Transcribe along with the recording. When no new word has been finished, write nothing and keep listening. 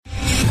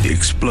The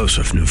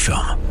explosive new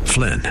film,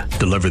 Flynn,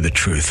 deliver the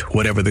truth,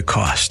 whatever the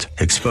cost,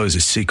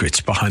 exposes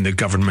secrets behind the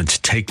government's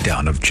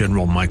takedown of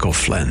General Michael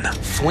Flynn.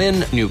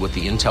 Flynn knew what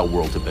the intel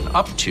world had been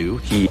up to.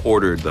 He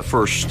ordered the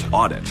first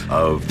audit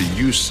of the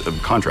use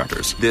of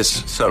contractors.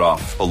 This set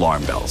off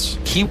alarm bells.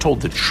 He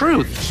told the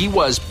truth. He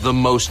was the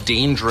most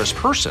dangerous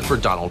person for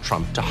Donald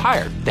Trump to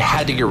hire. They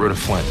had to get rid of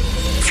Flynn.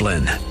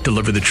 Flynn,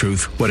 deliver the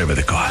truth, whatever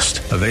the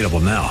cost. Available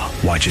now.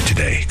 Watch it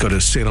today. Go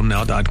to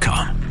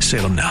salemnow.com.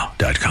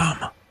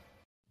 salemnow.com.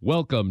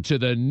 Welcome to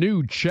the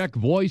new Czech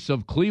Voice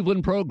of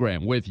Cleveland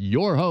program with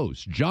your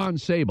host, John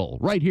Sable,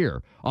 right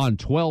here on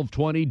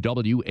 1220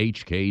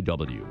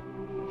 WHKW.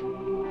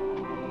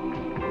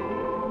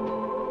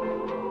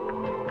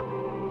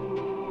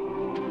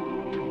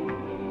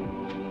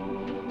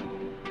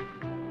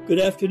 Good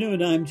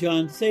afternoon, I'm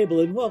John Sable,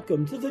 and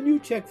welcome to the new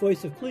Czech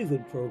Voice of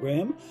Cleveland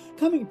program,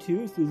 coming to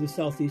you through the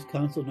Southeast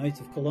Council Knights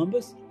of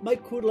Columbus,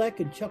 Mike Kudlak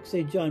and Chuck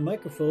St. John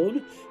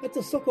microphone, at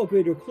the Sokol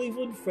Greater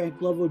Cleveland,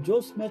 Frank Lovo, Joe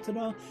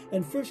Smetana,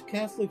 and First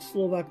Catholic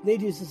Slovak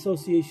Ladies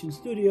Association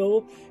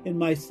studio in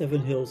my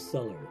Seven Hills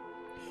cellar.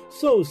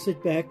 So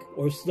sit back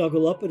or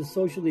snuggle up at a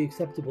socially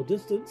acceptable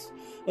distance,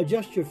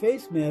 adjust your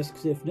face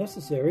masks if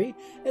necessary,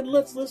 and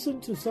let's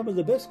listen to some of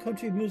the best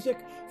country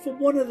music from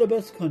one of the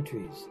best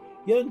countries.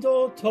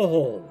 Jendo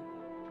Toho.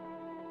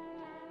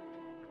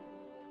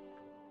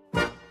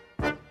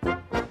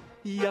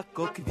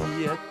 Jako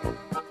květ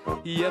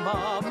je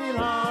má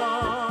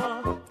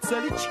milá, v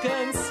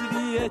celičkém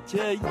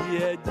světě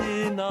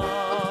jediná.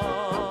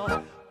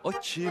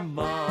 Oči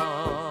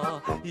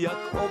má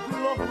jak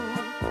oblohu,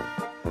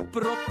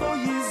 proto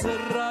ji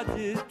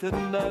zradit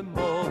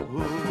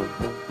nemohu.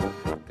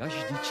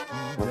 Každičký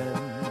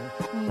den,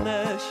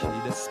 než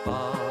jde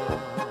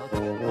spát,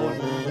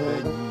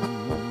 políbení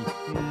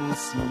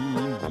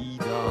musím jí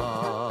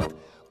dát.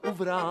 U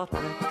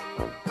vrátek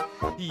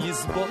ji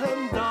s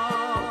Bohem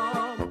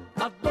dám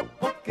a do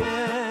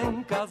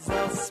okénka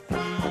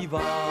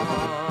zaspívám.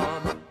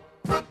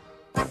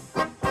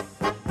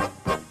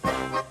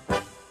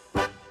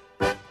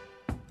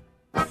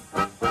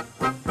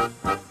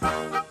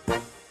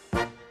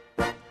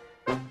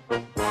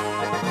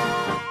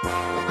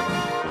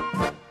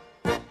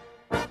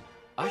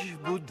 Až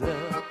bude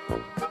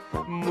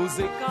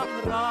muzika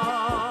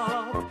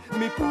hrát,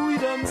 my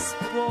půjdem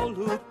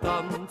spolu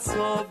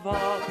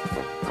tancovat.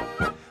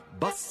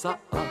 Basa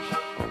až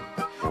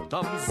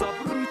tam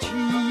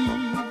zabručí,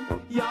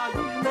 já jí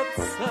hned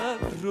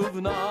seru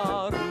v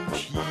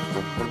náručí.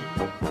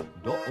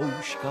 Do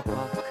ouška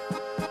pak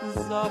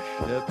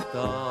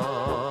zašeptám,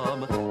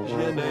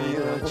 že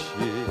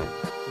nejradši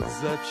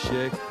ze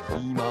všech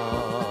jí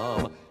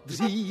mám.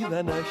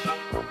 Dříve než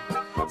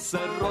se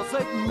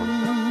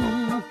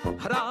rozední,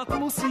 hrát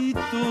musí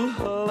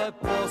tuhle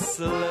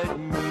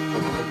poslední.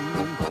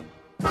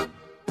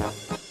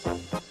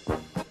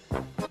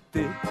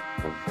 Ty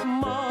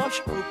máš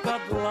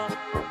kukadla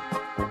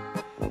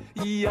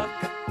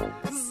jak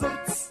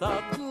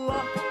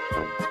zrcadla,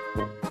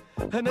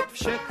 hned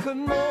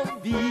všechno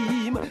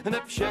vím,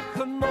 hned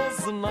všechno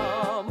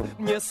znám.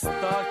 Mně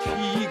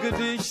stačí,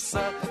 když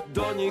se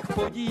do nich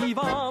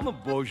podívám.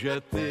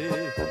 Bože, ty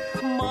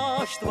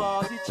máš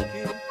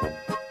tvářičky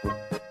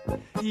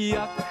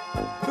jak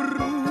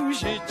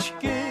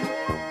růžičky.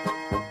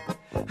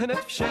 Hned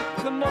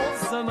všechno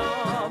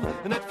znám,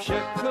 hned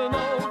všechno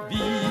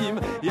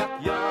vím, jak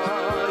já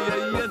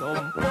je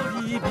jenom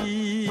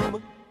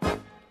políbím.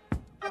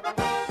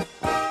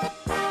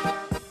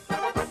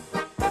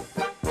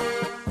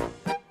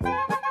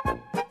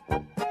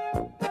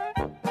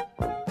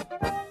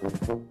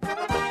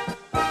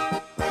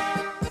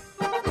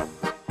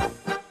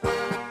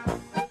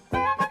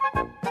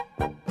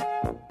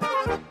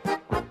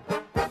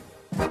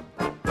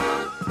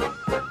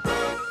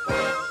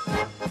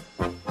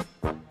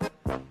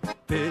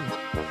 Ty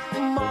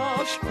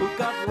máš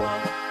kukadla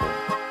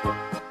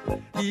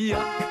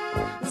jak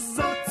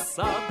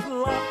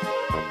zrcadla,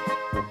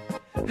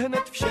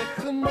 hned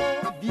všechno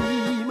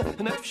vím,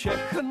 hned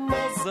všechno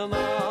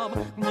znám.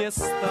 Mně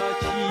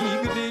stačí,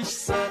 když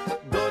se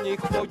do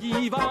nich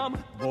podívám.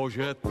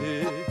 Bože,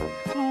 ty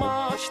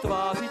máš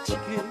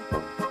tvářičky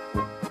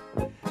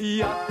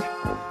jak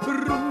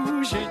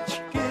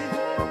růžičky.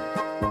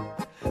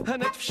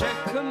 Hned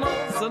všechno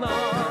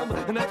znám,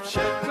 hned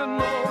všechno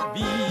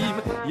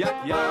vím, jak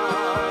já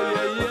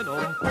je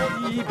jenom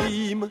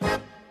políbím.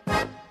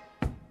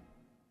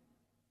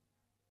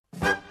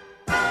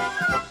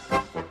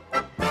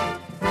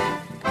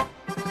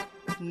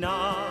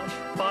 Náš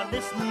pán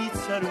nesní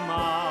dceru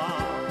má,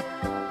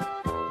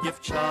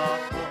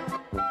 děvčátko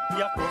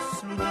jako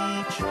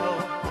sluníčko,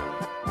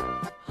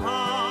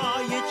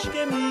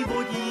 háječkem jí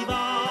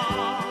vodívá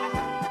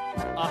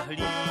a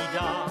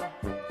hlídá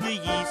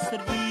její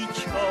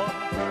srdíčko.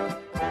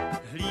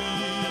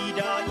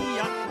 Hlídá ji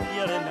jak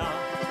jelena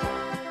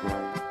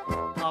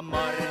a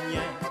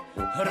marně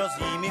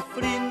hrozí mi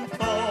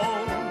flintou.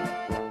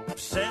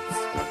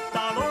 Přec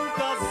ta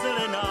louka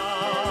zelená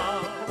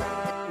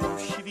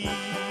už ví,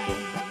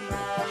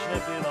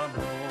 že byla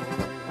mou.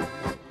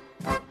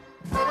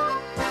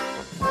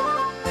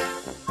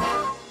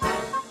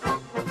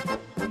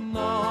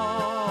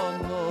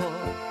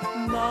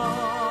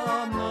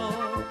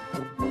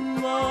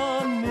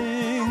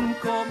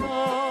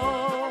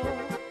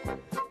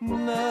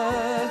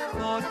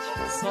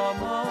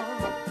 lunama,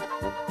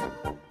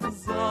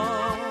 za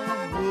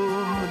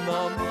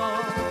lunama.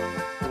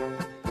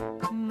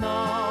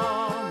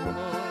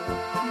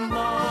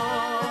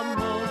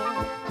 Mámo,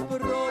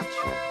 proč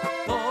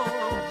to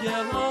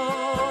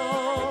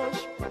děláš,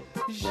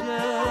 že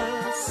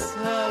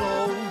se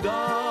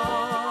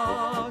loudáš,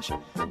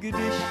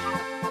 když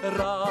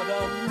ráda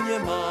mě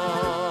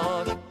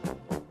máš?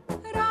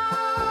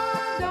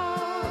 Ráda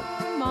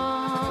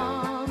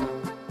mám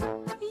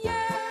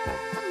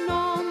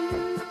jenom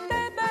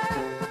tebe,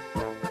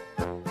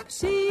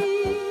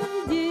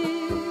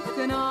 přijdi k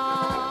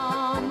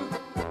nám,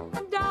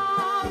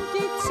 dám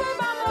ti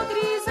třeba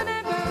modrý z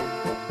nebe,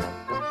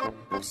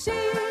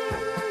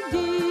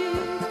 přijdi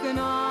k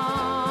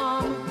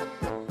nám,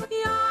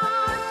 já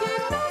ti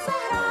na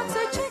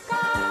zahrádce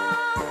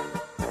čekám,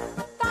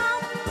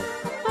 tam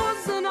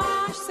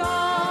poznáš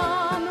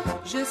sám,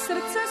 že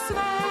srdce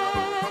své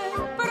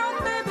pro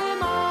tebe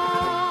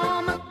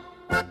mám.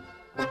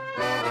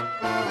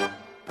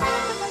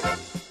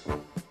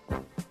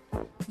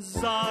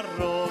 Za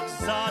rok,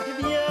 za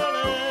 2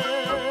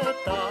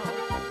 léta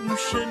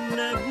už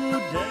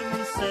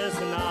nebudem se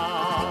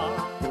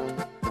znát.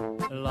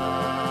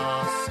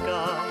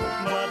 Láska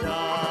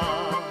mladá,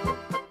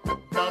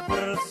 ta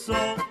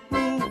brzo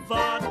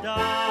uvadá.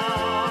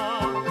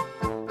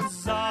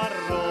 Za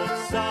rok,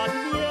 za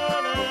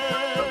 2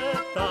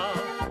 léta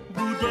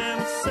budem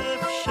se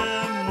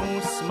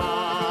všemu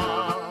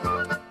smát.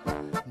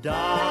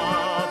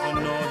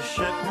 Dávno,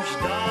 že už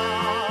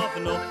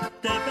dávno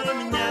tebe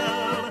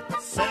měl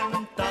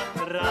jsem tak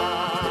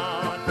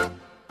rád.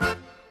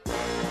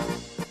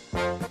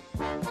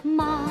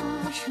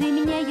 Máš-li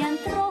mě jen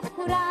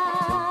trochu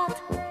rád,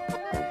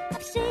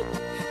 přijď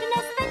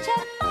dnes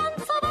večer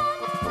tancovat,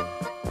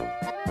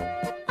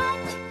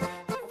 ať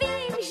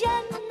vím, že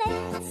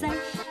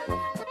nechceš,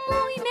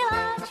 můj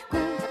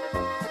miláčku,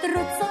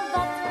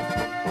 trucovat.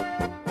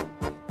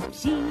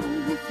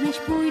 Dřív, než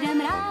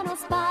půjdem ráno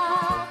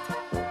spát,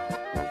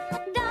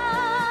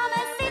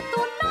 dáme si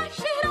tu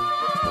naši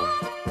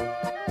hrát,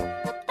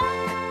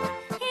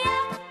 tak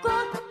jako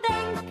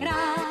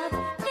tenkrát,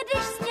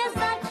 když jsi mě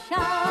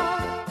začal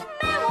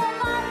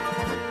milovat.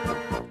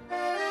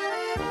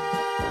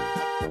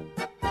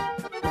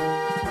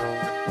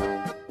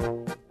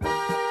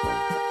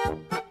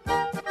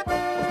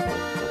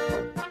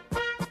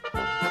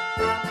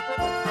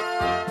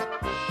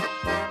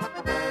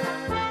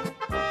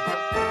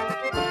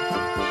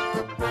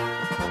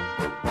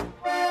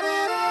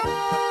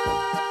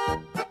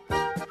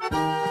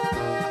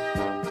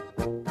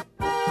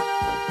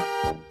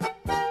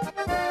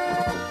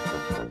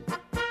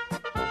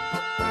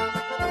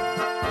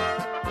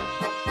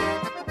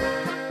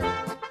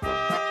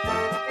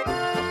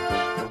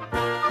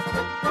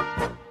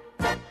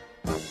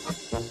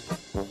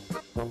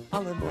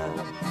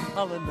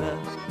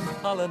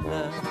 Ale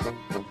ne,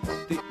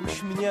 ty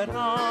už mě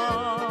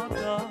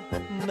ráda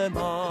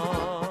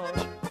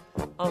nemáš.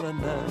 Ale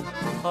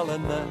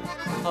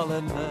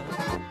ne,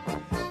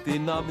 ty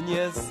na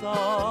mě zapomínáš.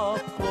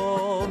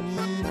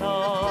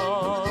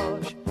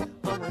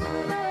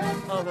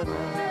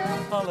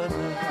 Ale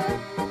ne,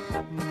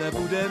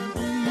 nebudem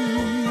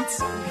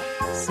víc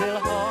si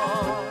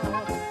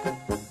lhát.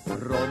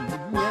 Pro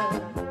mě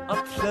a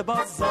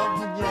třeba za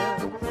mě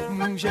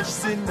můžeš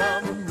si na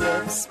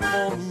mě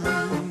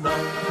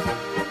vzpomínat.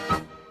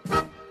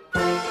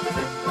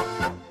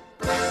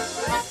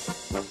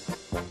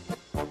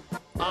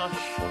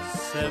 Až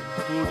se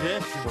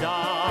budeš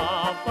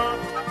dávat,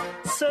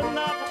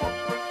 snad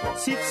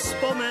si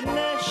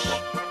vzpomeneš,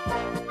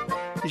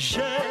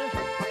 že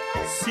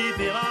si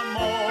byla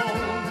mou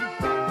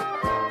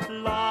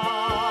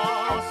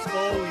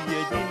láskou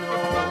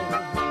jedinou.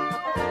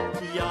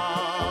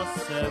 Já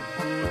se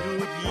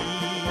budu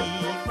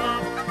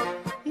dívat,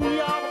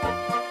 jak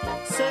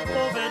se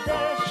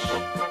povedeš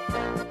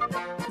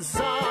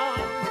za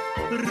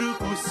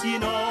ruku s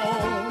jinou.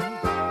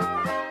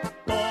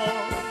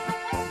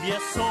 Tobě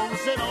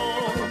souzenou.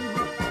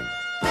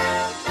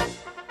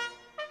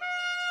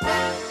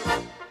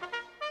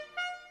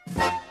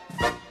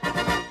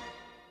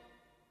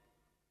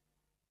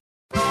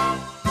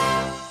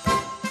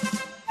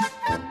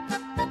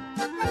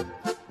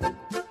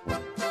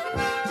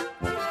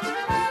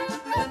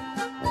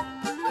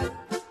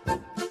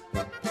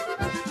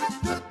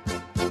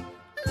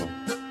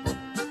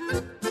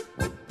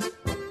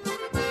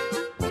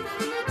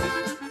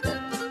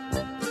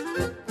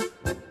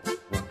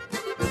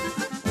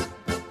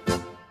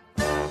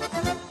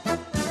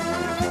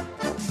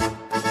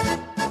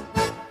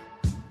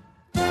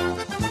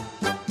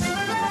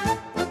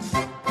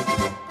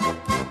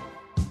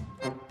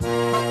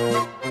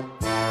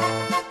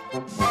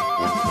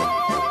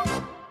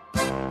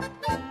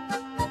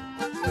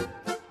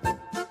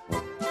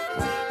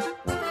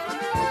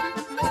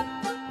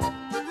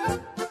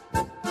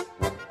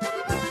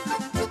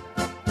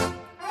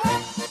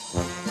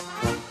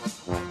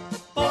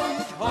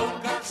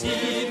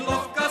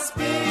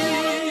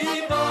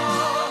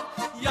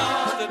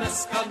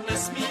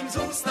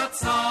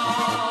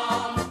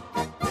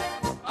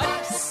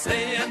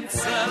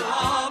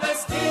 celá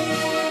ves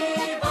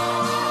dívá,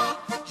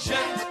 že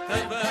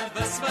tebe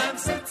ve svém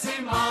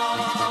srdci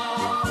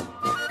má.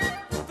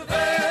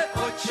 Tvé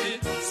oči,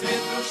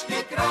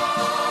 světlušky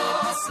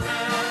krásné,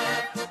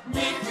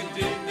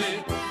 nikdy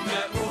mi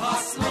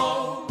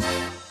neuhasnou.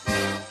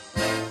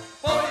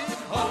 Pojď,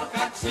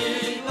 holka,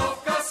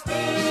 křídlovka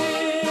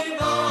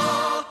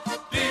zpívá,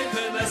 ty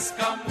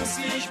dneska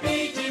musíš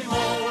být i mou.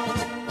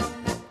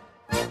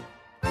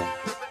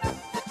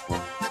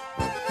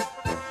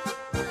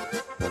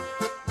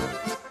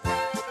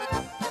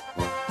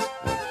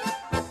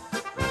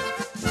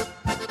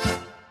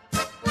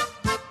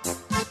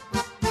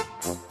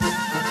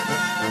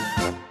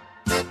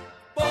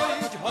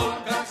 Pojď,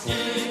 holka,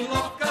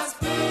 křídlovka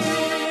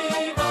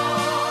zpívá,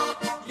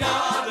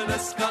 já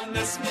dneska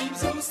nesmím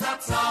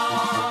zůstat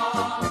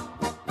sám.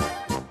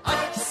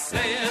 Ať se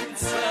jen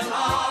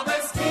celá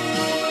ves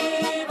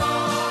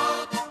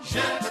dívá,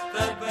 že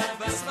tebe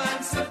ve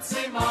svém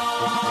srdci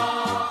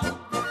má.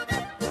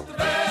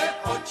 Tvé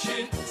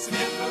oči,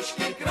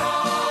 světlušky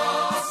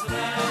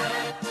krásné,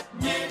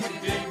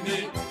 nikdy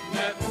mi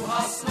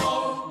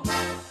neuhasnou.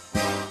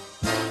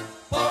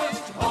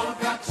 Pojď,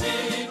 holka,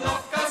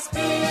 křídlovka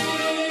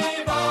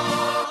zpívá,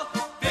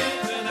 ty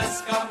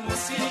dneska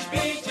musíš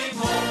být i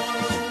mou.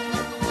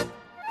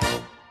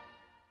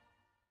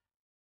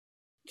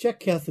 Czech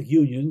Catholic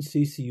Union,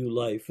 CCU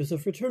Life, is a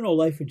fraternal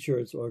life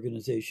insurance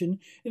organization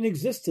in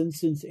existence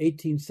since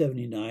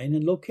 1879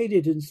 and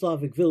located in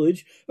Slavic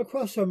Village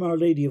across from Our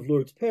Lady of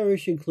Lourdes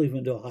Parish in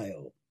Cleveland,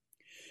 Ohio.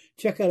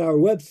 Check out our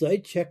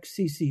website,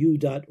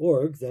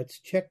 czechccu.org, that's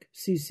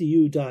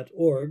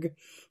czechccu.org,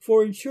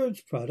 for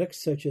insurance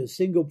products such as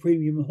single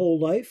premium whole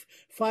life,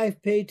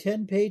 5-pay,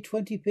 10-pay,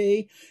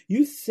 20-pay,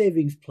 youth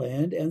savings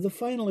plan, and the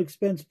final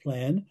expense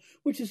plan,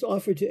 which is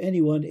offered to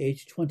anyone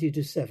aged 20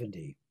 to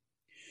 70.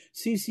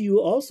 CCU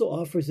also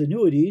offers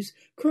annuities,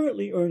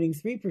 currently earning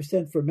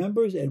 3% for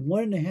members and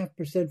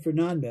 1.5% for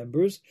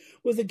non-members,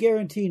 with a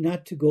guarantee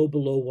not to go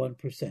below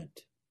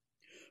 1%.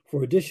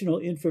 For additional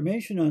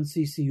information on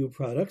CCU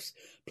products,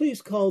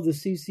 please call the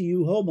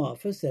CCU Home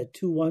Office at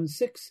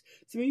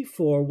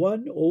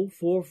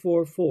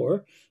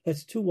 216-341-0444.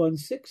 That's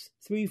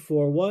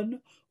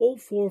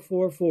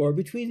 216-341-0444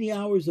 between the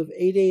hours of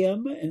 8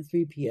 a.m. and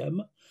 3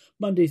 p.m.,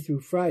 Monday through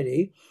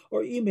Friday,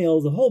 or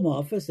email the Home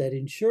Office at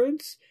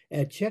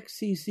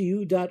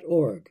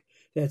insurance@czechccu.org.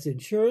 That's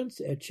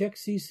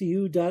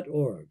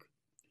insurance@czechccu.org.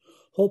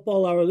 Hope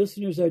all our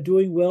listeners are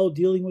doing well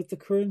dealing with the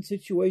current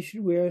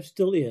situation we are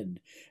still in.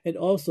 And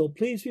also,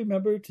 please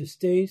remember to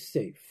stay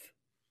safe.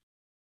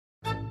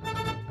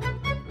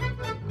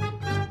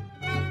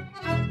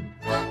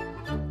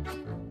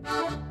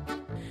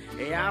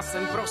 Já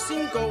jsem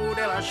prosím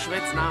Koudela,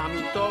 švec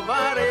známý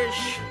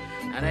tovariš.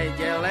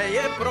 Neděle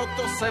je,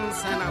 proto jsem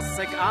se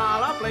nasek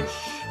ála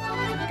pleš.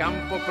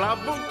 Kam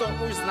poplavu, to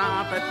už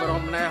znáte, pro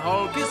mne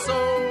holky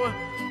jsou.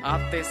 A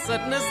ty se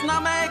dnes na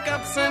mé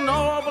kapse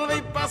nobl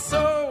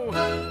vypasou.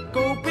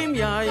 Koupím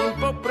já jim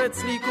po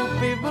preclíku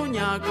pivu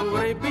nějakou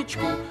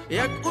rybičku.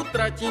 Jak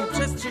utratím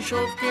přes 3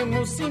 šovky,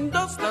 musím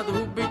dostat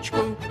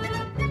hubičku.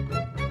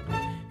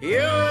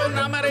 Jo,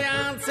 na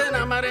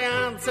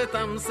Mariánce,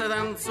 tam se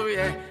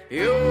tancuje.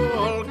 Jo,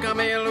 holka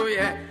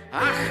miluje,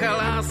 ach,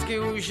 lásky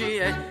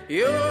užije.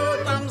 Jo,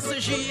 tam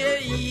se žije,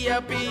 jí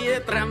a pije,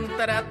 tram,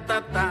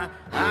 taratata.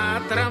 A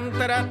tram,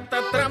 tarata,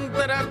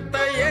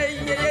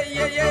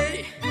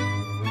 jej.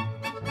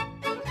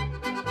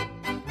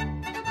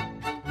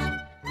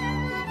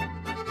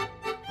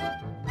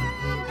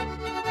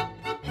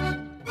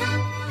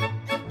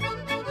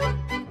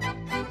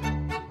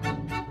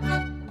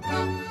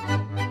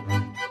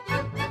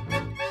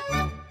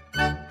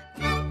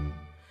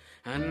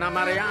 Na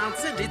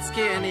Mariánce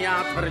vždycky jen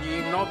já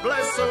tvrdím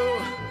noblesu.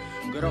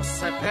 Kdo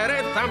se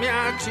pere, tam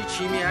já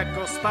křičím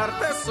jako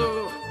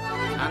Spartesu.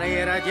 A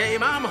nejraději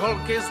mám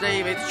holky z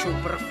David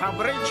Čupr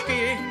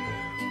fabričky.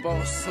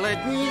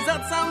 Poslední za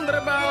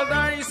Candrbal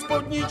dají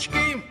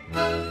spodničky.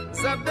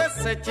 Za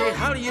 10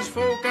 halíř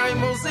foukaj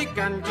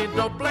muzikanti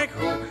do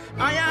plechu.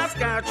 A já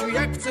skáču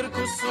jak v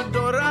cirkusu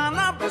do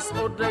rána bez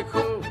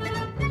oddechu.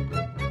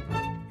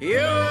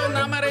 Jo,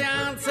 na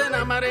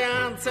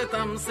Mariánce,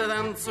 tam se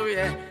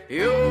tancuje.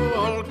 Jo,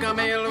 holka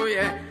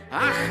miluje,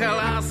 ach,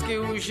 lásky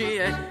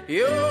užije.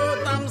 Jo,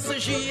 tam se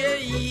žije,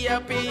 jí a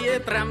pije,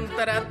 tram,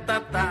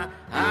 taratata.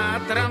 A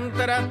tram,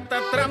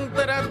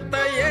 tarata,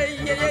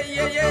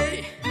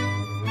 jej.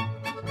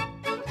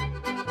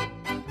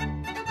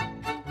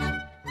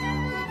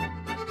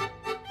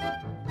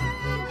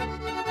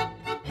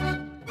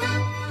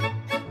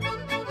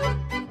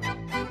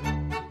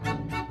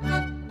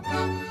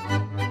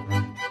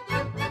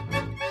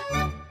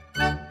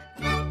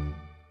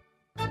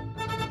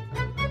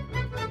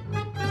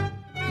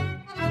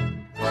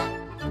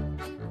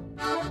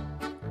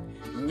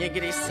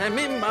 Někdy se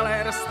mi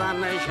malér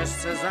stane, že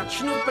se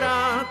začnu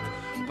prát.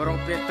 Pro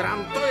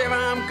Pětran to je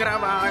vám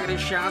kravá,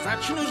 když já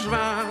začnu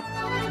řvát.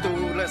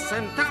 Tuhle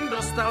jsem tam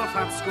dostal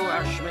facku,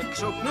 až mi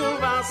křupnul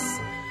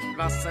vás.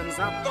 Dva jsem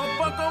za to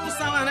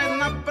pokousal, hned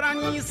na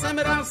praní jsem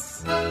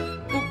raz.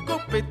 U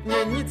pochopit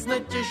mě nic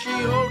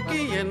netěší, holky,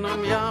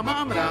 jenom já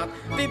mám rád.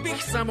 Ty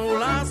bych samou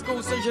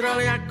láskou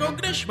sežral, jako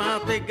když má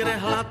tygr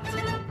hlad.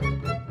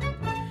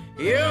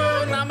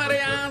 Jo, na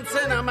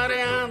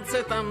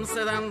Mariánce, tam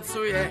se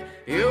tancuje,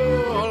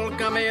 jo,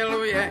 holka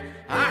miluje,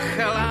 ach,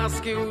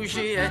 lásky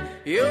užije,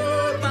 jo,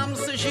 tam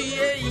se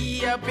žije,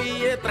 jí a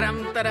pije,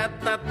 tram,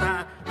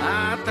 taratata,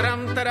 a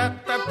tram,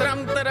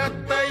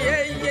 tarata,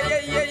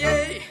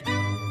 jej.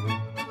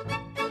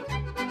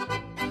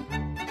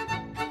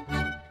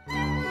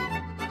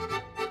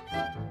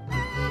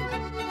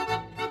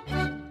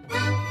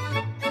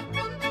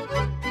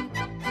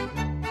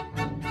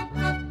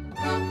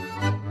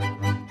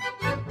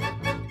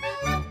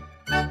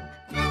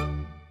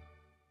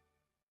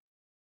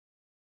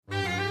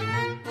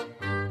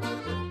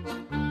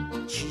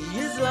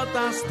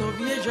 Zlatá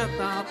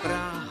stověžatá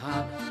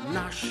Praha,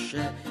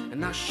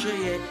 naše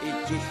je i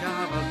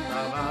tichá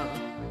Vltava.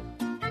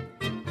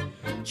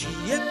 Čí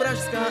je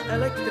pražská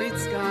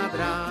elektrická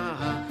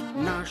dráha,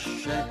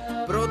 naše,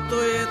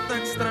 proto je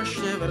tak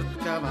strašně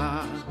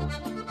vrtkavá.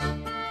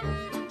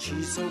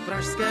 Čí jsou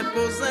pražské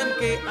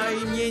pozemky a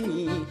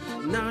jmění,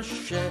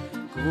 naše,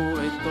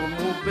 kvůli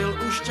tomu byl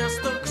už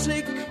často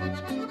křik.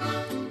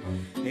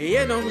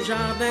 Jenom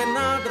žádné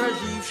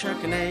nádraží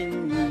však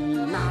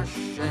není,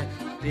 naše,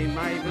 ty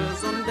mají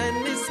Wilson,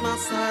 Denis,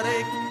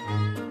 Masaryk.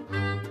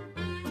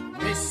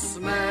 My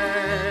jsme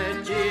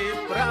ti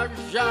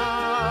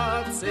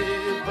Pražáci,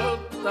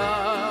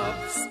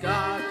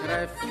 vltavská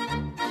krev.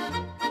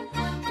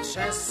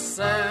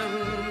 Třesem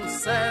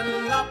se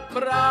na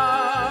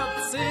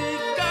práci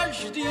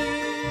každý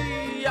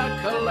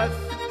jak lev.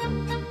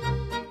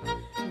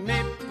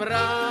 My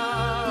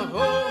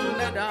Prahu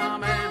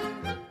nedáme,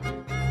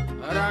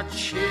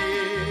 radši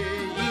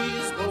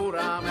jí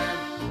zbouráme.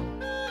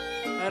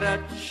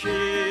 Radši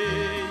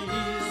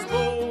jí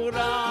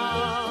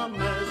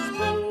zbouráme.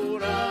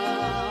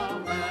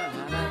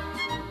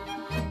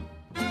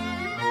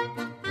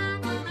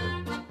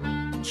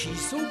 Čí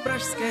jsou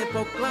pražské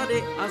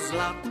poklady a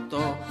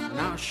zlato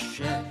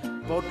naše,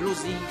 po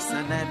dluzích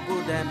se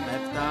nebudeme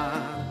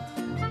ptát.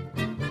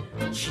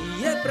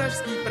 Čí je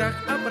pražský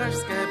prach a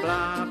pražské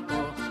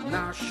bláto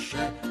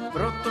naše,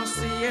 proto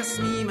si je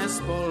smíme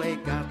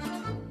spolikat.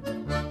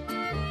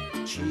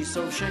 Čí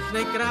jsou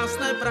všechny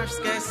krásné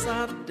pražské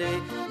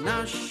sady,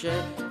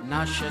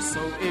 naše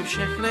jsou i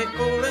všechny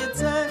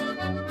ulice.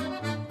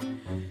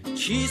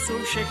 Čí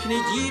jsou všechny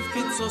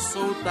dívky, co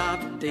jsou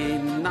tady,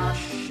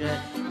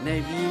 naše,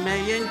 nevíme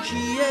jen,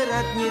 čí je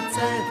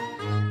radnice.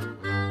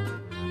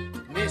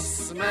 My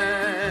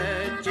jsme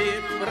ti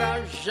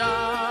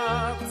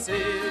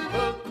Pražáci,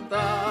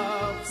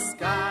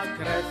 vltavská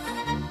krev.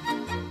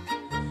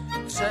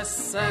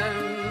 Třesem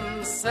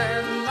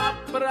se na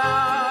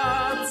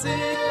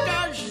práci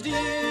každý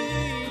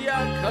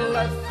jak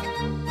lev.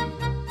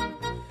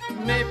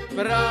 My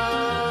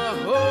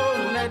Prahu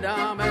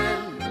nedáme,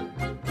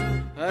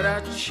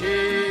 radši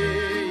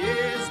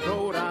ji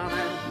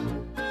zbouráme.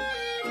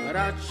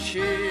 Radši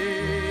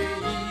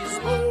ji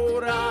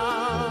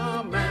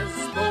zbouráme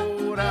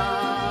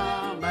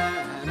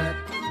hned.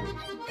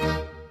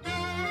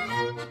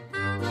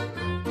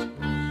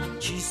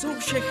 Čí jsou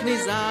všechny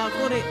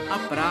zákony a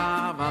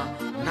práva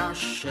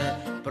naše,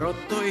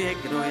 proto je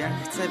kdo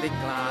jak chce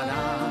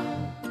vykládá.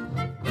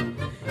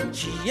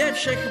 Čí je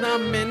všechna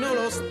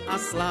minulost a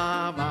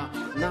sláva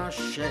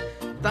naše,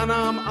 ta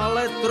nám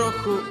ale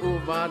trochu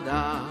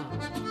uvadá.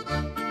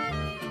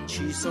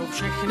 Čí jsou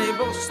všechny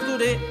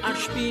ostudy a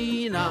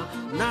špína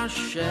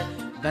naše,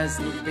 bez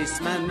nich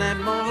bychom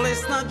nemohli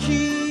snad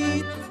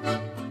žít.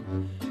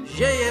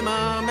 Že je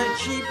máme,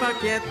 čí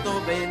pak je to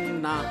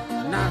vina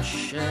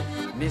naše,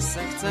 my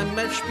se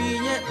chceme v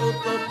špíně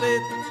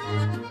utopit.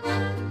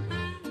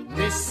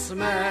 My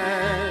jsme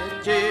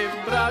ti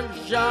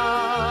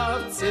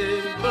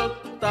Pražáci,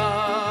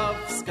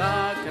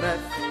 vltavská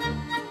krev.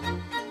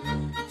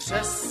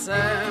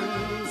 Třesem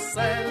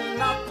se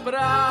na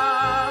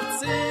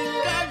práci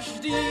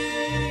každý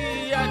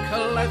jak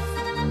lev.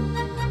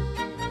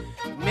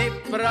 My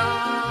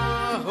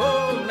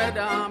Prahu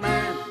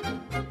nedáme,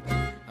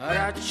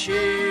 radši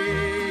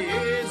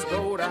ji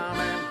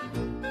zbouráme.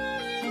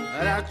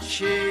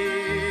 Radši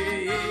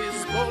ji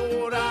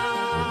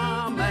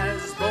zbouráme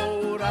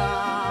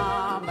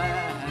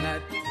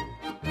hned.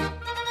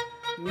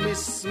 My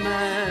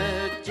jsme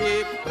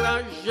ti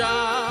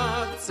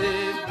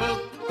Pražáci,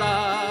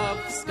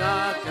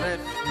 vltavská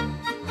krev.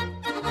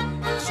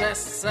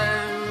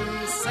 Třesem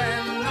se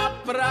na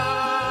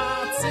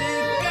práci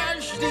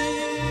každý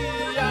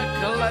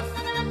jak lev.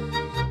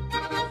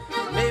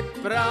 My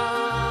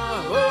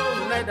Prahu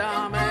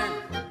nedáme,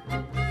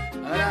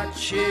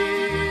 radši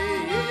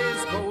ji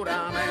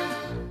zbouráme.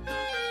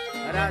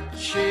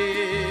 Radši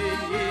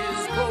ji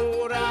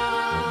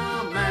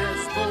zbouráme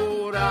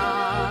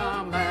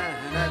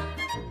hned.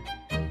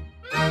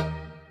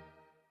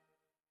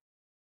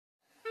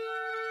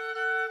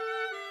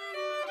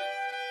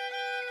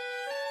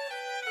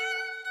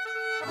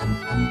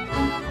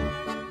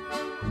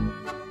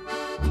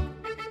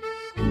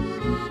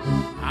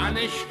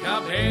 Anežka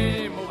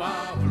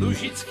Bémová v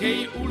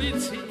Lužické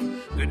ulici,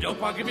 kdo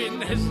pak by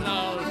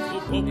neznal tu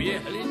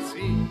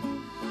poběhlici.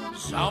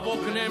 Za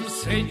oknem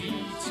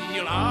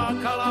sedící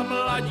lákala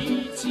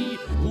mladící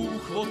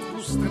úchod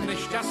pust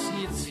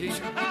nešťastnici.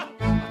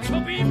 Co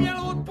by jí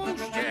mělo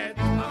odpouštět?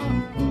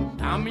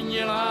 Ta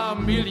měla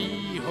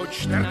milýho,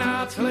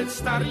 14 let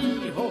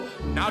starýho,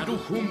 na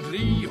duchu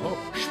mdlýho,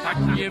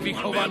 špatně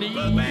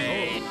vychovanýho.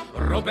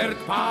 Robert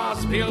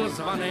Pás byl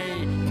zvanej,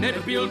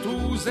 hned byl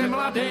tůze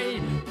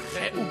mladej,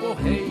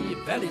 přeubohej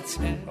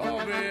velice.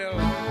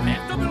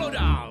 Jak to bylo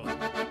dál?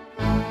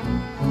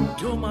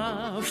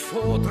 Doma v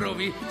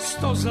Fódrovi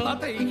 100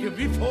 zlatých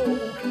vyfouk,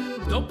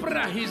 do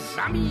Prahy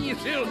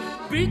zamířil,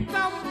 by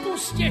tam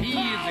pustě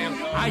hýřil.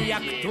 A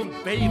jak to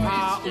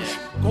bejvá už,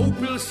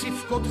 koupil si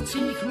v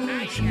Kotcích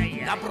nůž,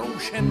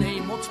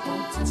 nabroušenej moc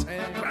prudce.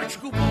 Proč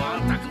kupoval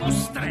tak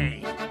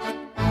ostrej?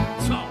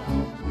 Co?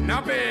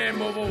 Na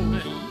Bémovou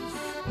kýv,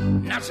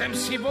 na zem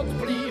si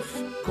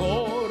odplýv,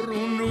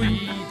 korunu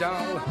jí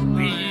dal,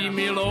 jí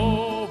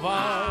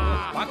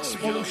miloval. Pak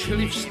spolu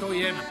šli v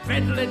stoje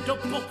vedle do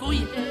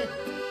pokoje,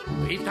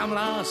 by tam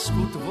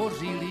lásku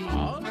tvořili.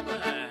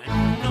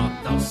 No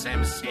to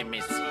jsem si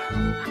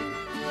myslel.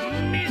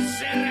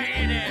 Mizera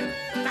jeden,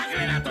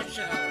 takhle na to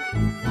šel.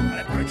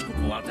 Ale proč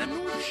kupoval ten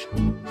nůž?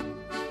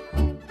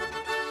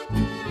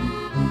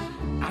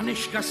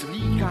 Anežka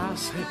svlíká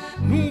se,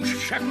 nůž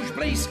však už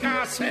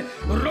blejská se,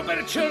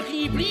 Robert šel k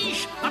ní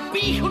blíž a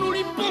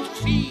píchnuli pod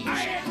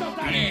kříž.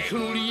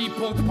 Píchnuli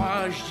pod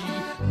páždí,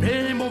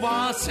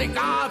 Bémová se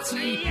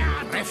kácí,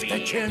 krev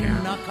teče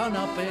na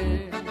kanapé.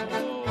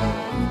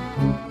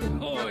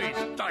 Oj,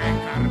 to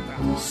je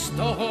karta. Z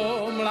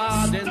toho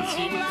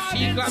mládenci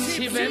příklad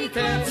si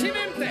vemte,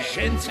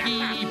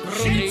 ženský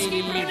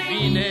prodejný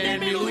vy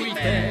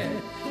nemilujte,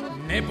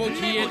 neboť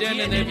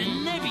jeden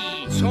neví,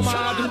 co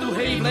má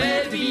druhej v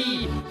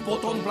létví,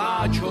 potom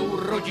pláčou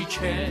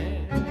rodiče.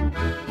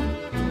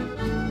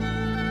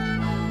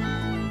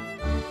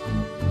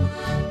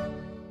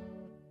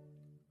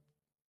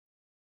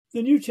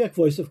 The New Czech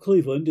Voice of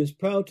Cleveland is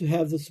proud to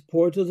have the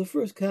support of the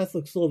First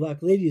Catholic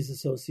Slovak Ladies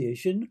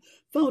Association,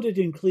 founded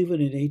in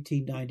Cleveland in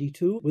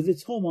 1892 with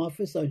its home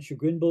office on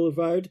Chagrin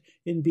Boulevard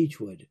in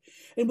Beechwood,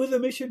 and with a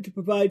mission to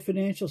provide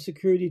financial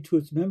security to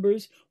its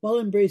members while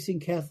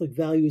embracing Catholic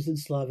values and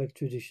Slavic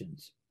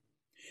traditions.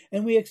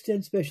 And we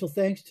extend special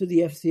thanks to the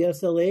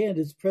FCSLA and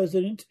its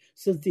president,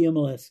 Cynthia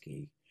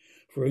Molesky.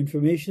 For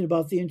information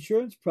about the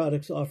insurance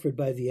products offered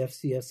by the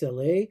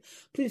FCSLA,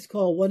 please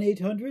call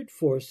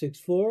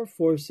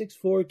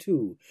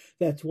 1-800-464-4642.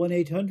 That's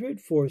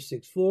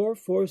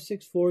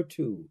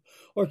 1-800-464-4642.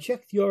 Or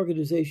check the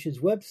organization's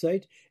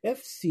website,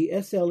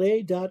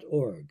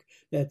 fcsla.org.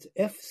 That's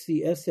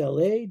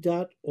fcsla.org.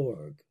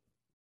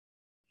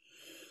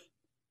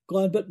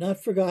 Gone but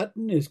not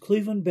forgotten is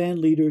Cleveland band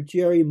leader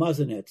Jerry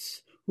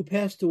Mazanetz, who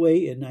passed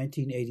away in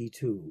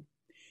 1982.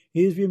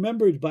 He is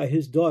remembered by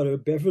his daughter,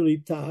 Beverly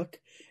Tak,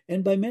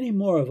 and by many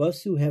more of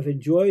us who have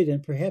enjoyed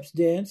and perhaps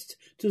danced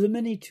to the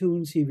many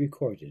tunes he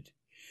recorded.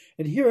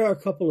 And here are a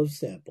couple of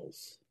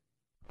samples.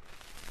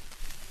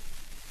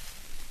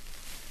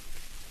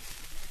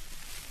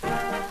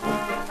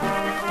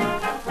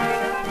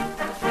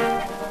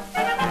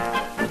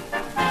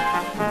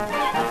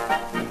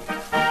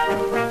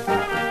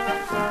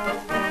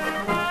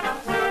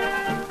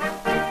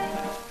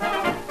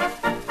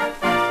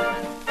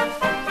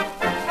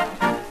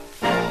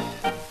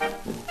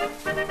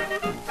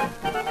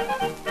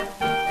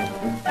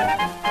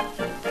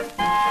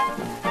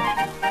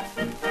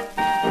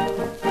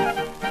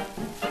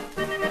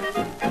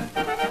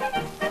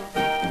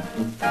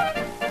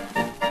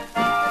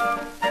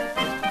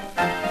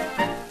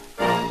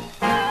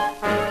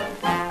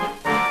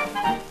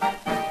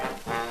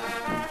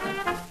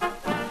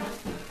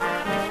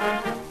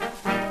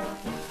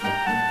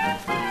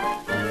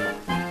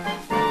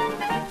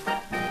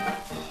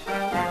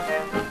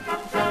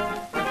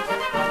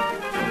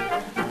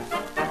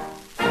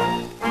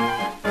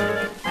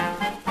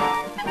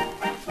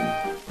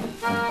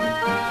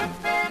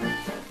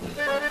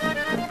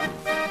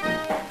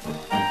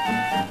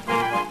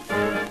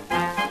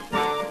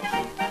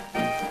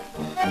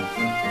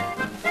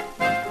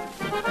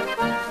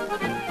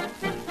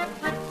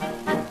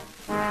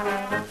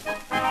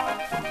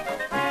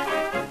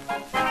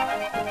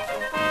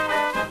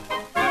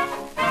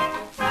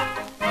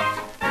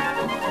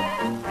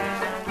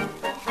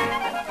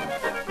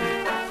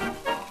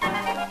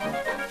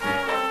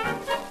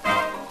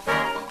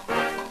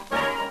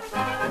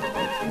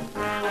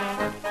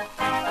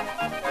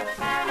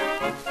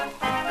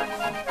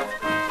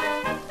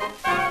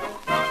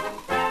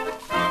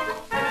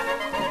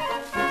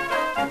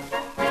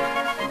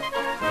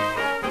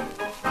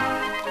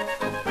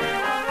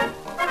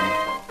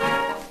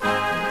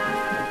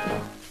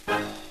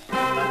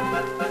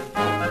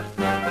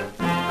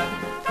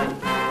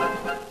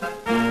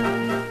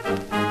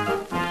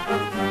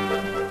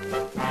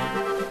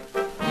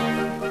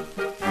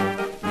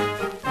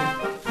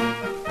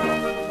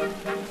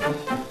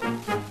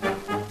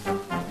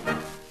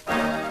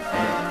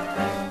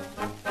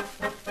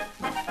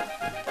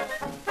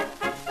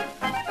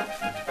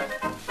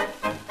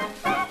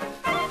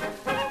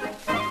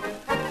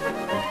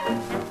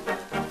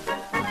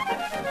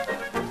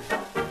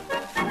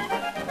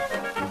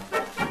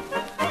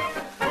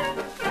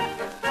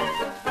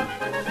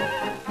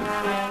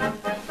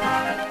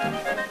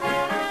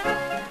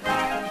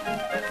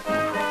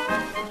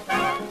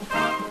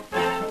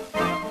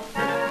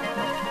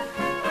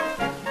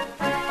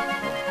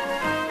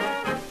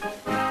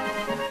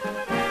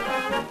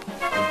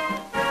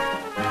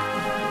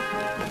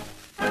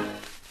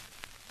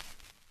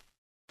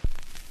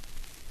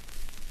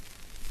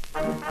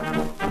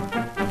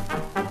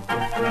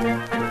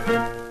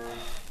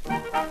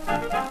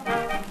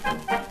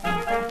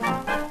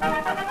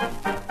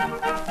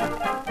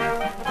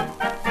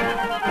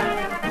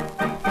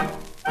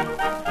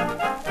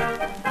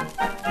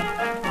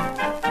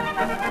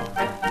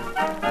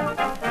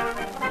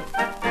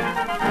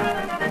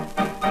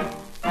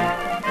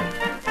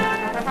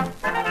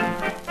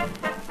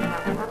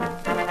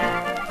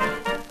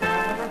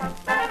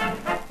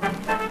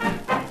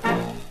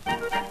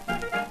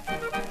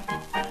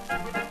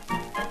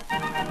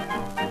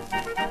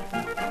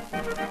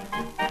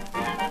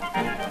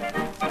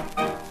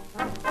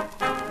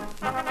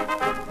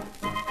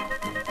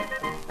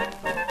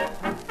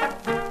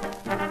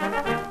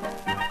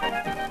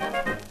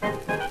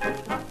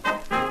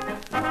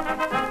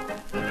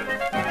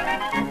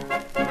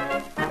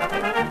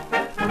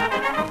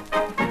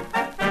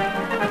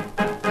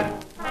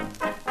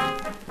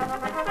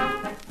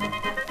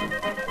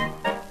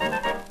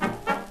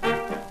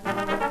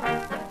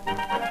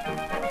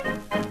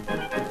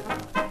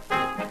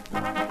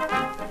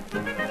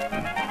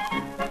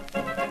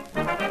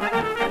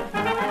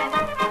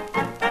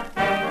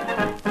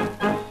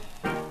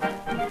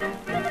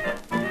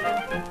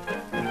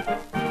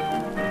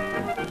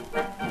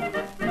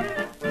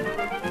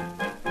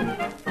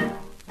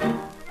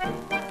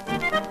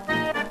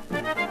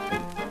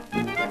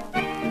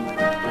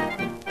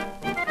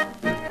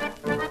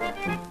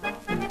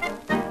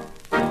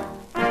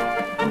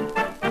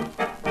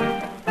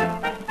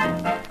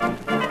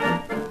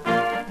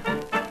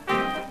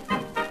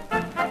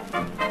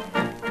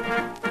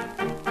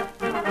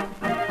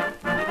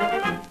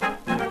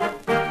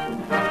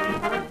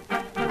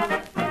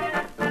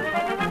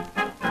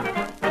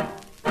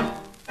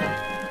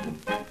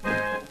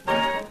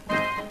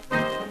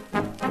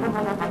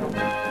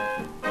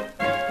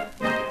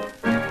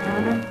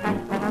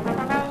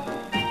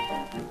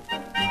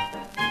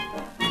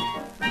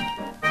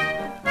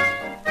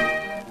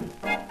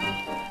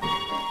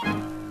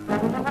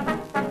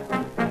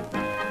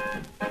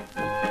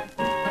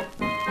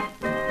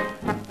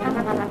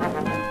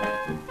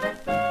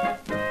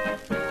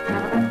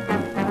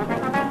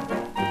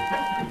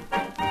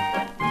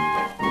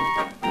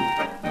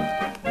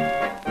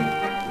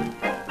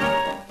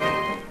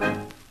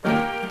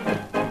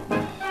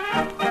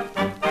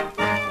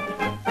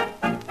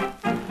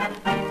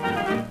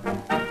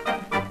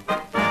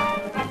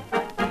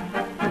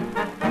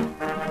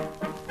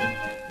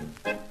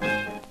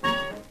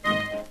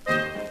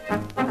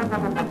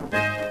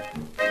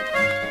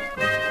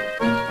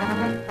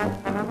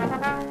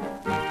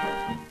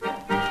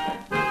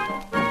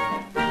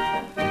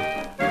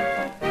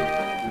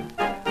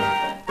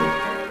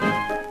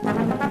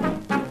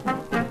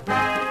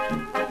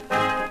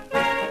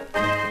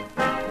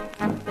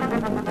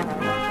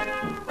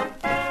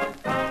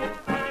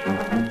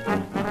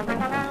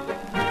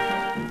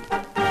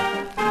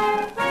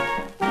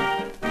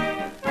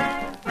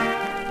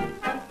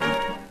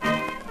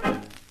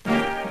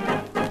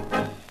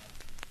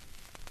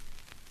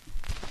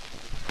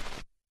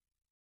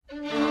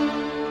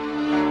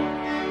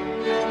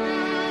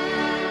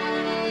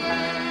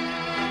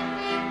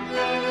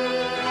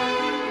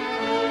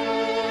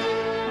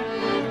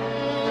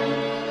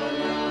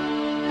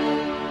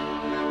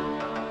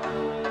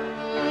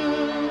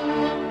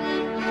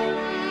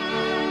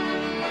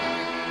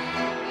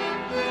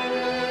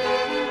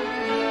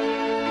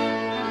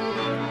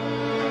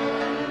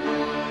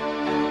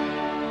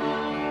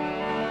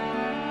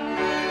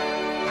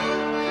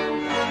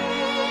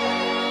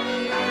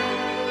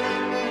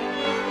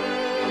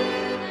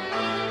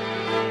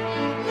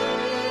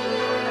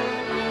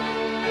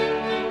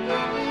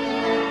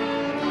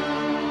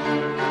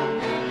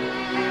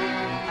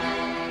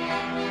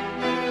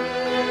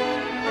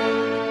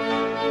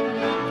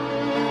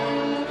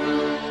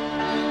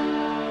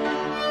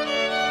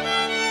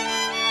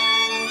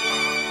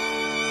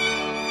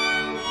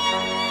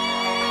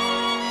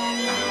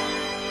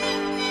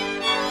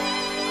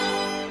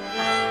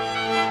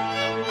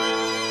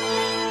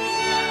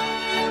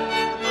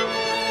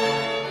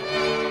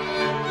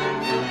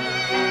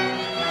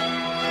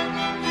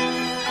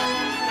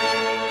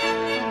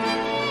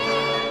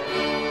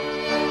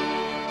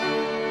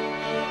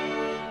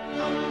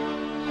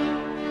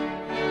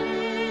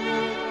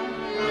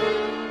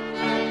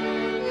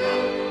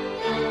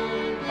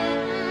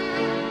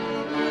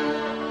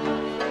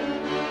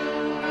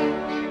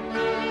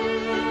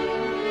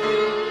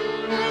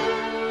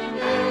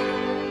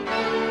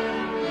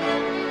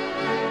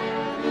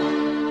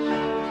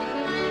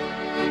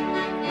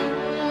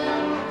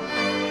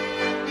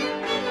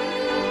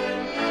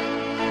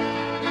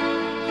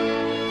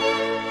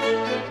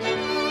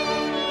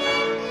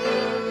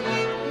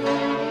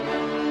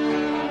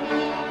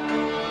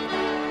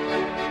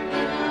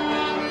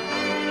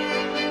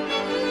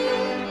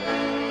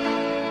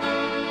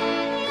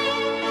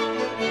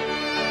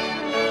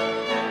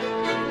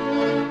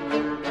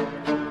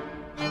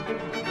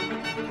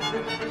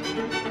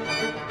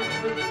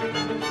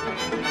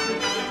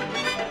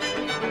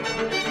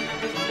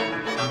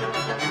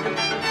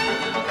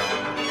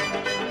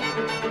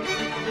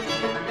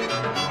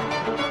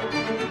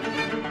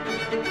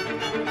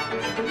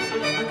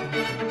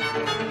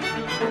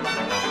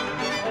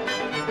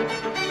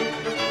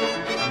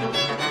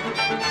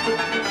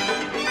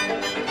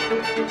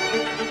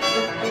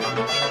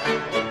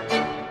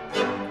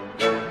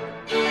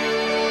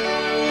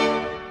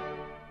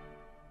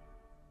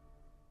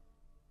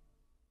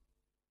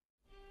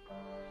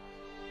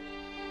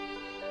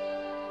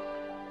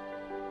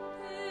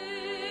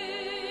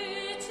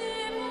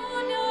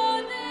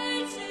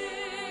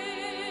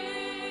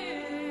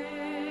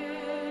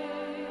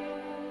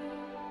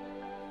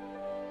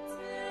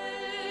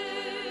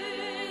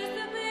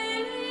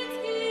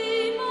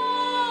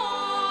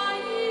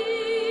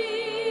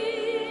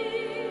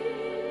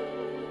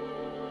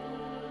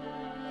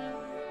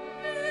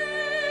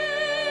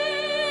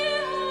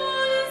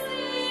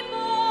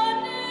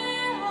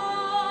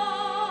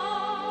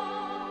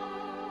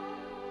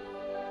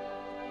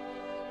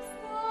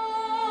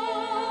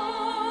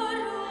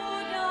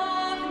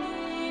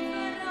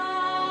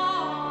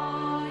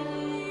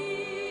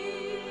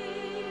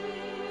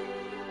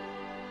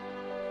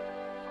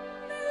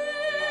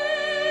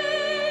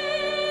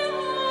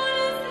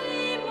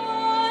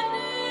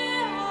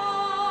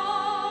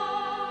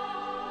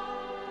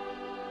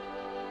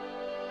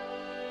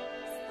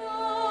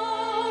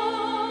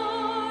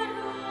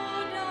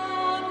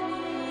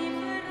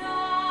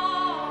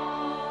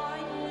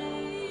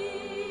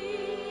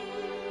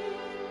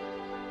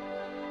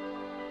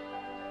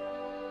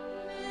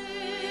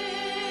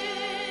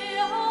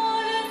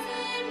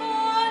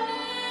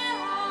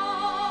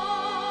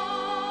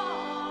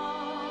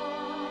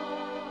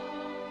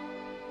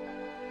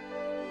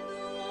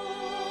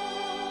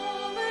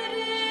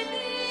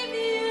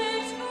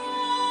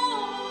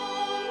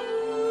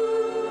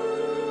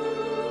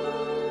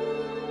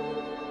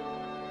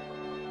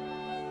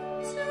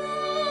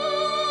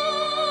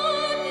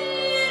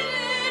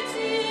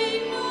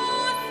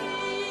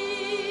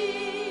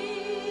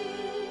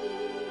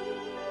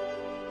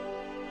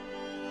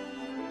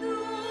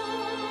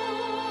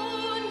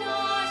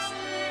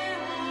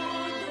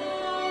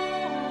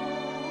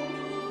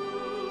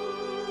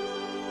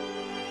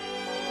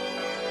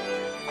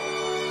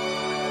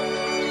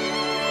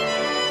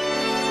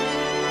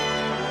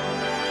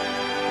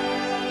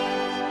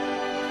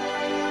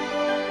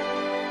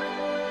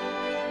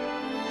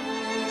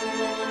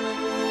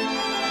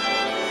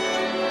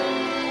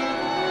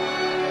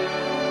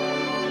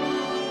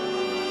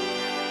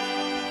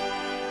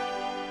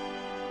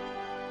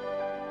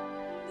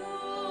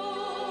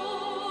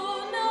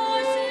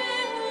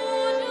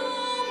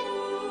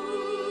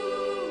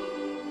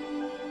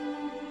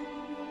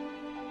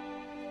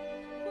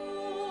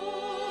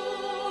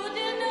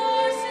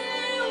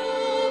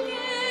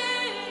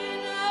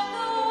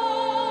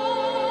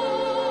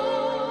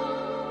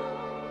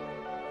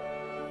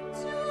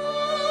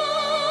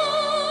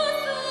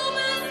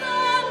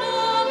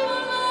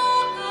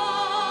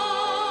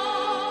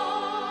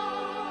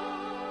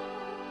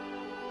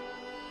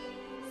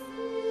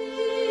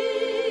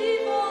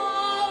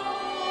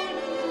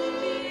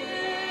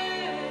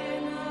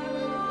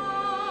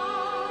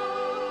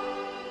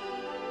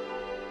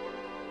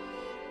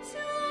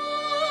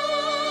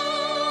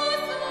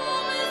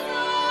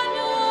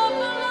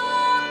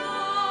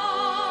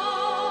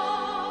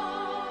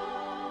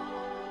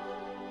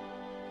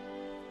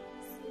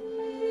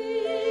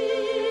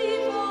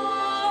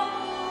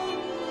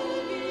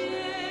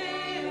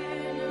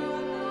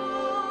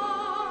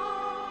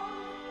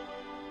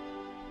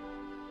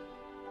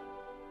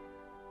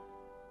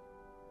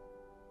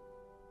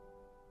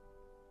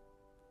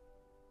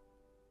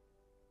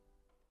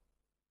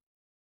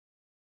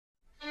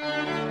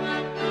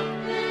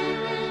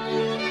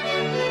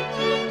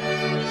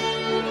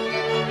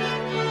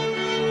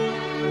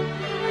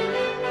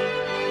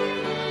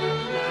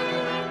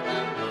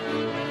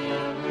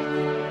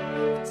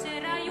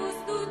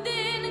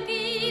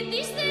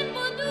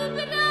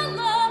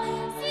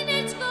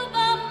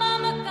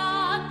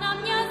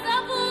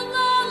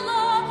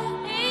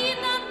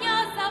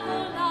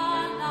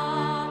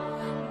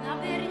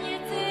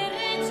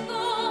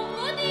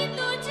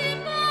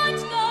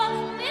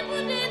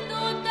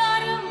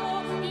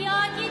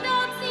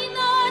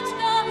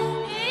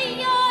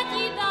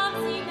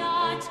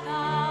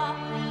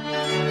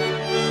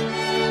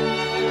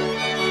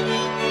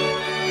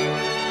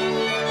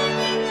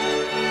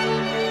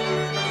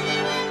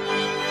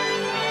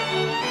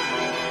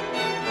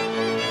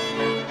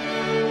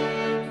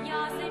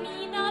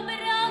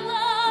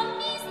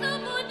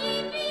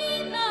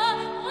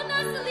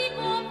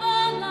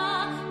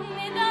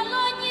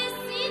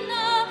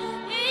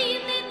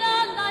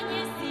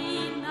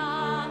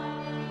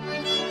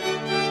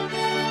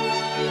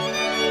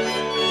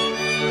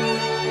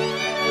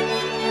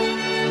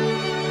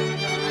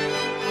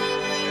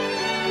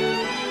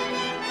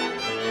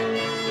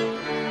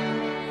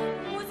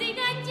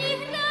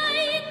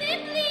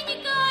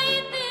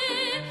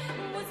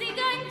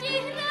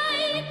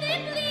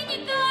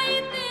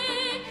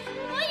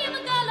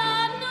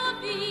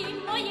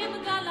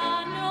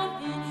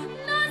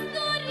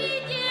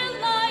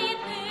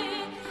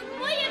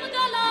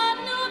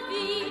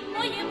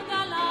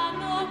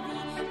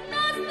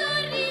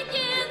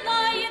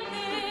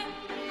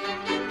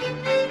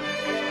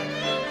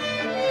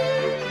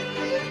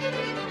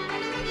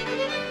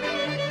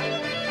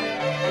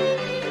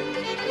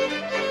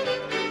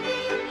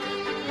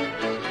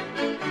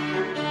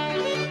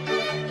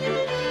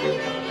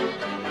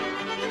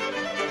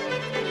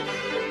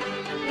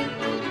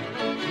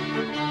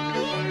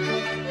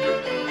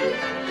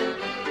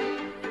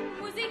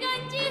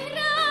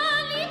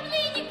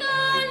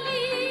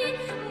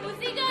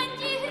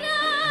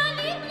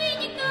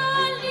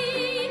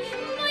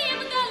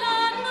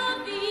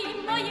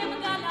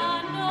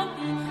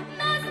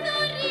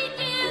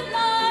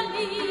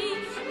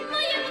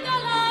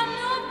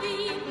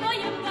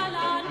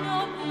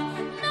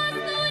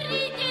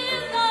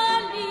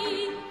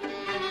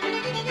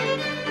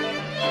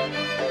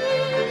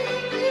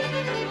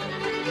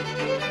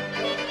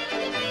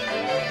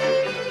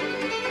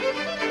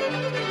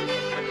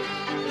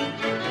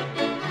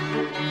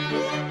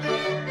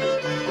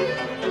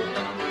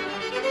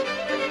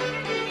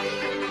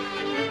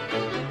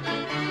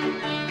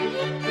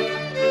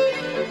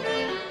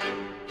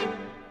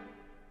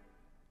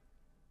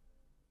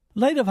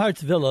 Light of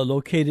Hearts Villa,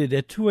 located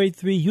at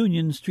 283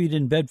 Union Street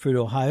in Bedford,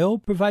 Ohio,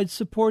 provides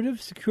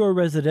supportive, secure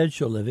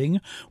residential living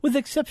with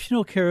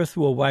exceptional care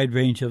through a wide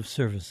range of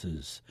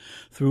services.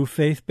 Through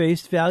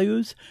faith-based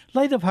values,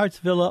 Light of Hearts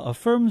Villa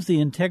affirms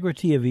the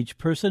integrity of each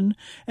person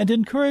and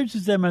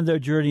encourages them on their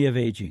journey of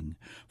aging.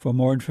 For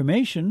more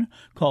information,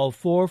 call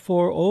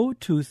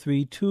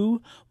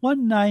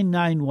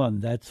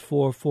 440-232-1991. That's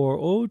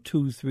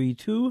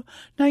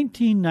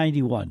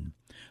 440-232-1991.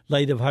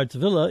 Light of Hearts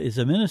Villa is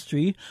a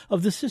ministry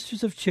of the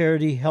Sisters of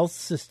Charity Health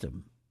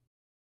System.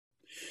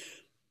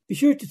 Be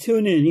sure to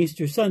tune in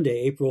Easter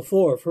Sunday, April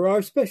 4, for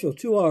our special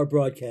 2-hour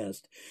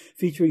broadcast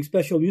featuring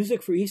special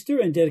music for Easter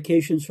and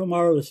dedications from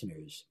our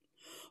listeners.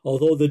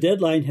 Although the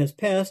deadline has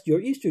passed, your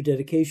Easter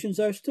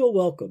dedications are still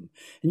welcome,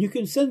 and you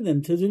can send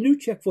them to the New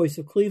Czech Voice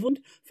of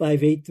Cleveland,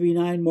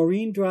 5839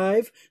 Maureen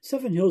Drive,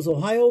 Seven Hills,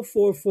 Ohio,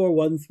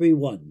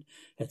 44131.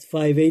 That's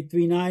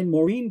 5839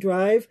 Maureen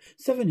Drive,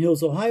 Seven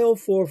Hills, Ohio,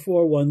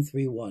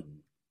 44131.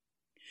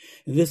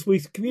 In this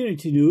week's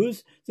community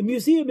news, the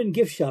museum and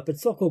gift shop at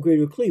Sokol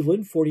Greater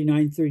Cleveland,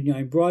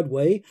 4939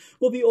 Broadway,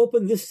 will be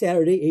open this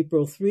Saturday,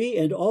 April 3,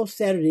 and all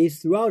Saturdays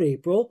throughout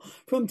April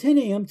from 10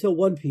 a.m. till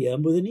 1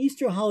 p.m. with an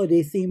Easter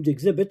holiday-themed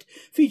exhibit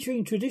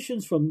featuring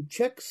traditions from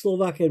Czech,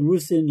 Slovak, and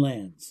Rusin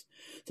lands.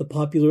 The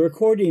popular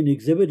accordion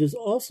exhibit is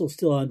also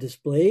still on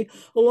display,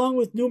 along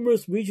with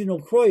numerous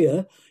regional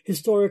kroja,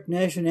 historic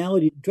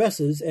nationality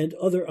dresses, and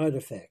other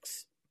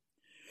artifacts.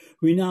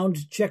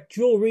 Renowned Czech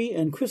jewelry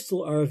and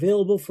crystal are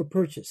available for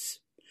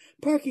purchase.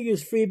 Parking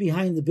is free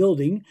behind the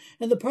building,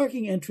 and the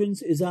parking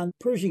entrance is on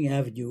Pershing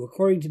Avenue,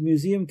 according to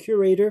museum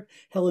curator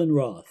Helen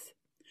Roth.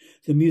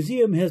 The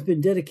museum has been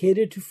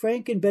dedicated to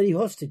Frank and Betty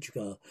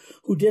Hostichka,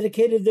 who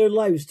dedicated their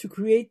lives to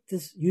create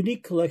this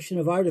unique collection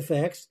of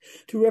artifacts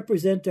to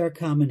represent our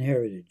common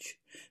heritage.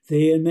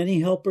 They and many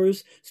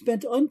helpers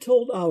spent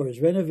untold hours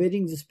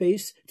renovating the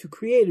space to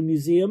create a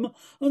museum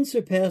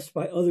unsurpassed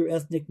by other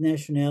ethnic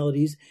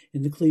nationalities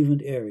in the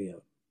Cleveland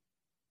area.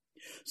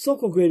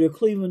 Sokol Greater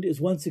Cleveland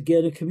is once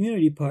again a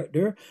community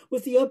partner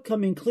with the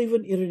upcoming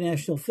Cleveland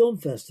International Film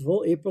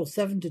Festival, April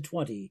 7 to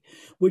 20,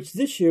 which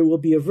this year will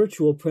be a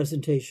virtual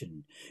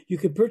presentation. You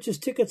can purchase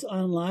tickets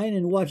online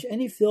and watch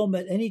any film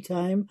at any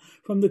time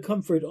from the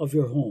comfort of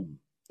your home.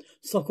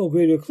 Sokol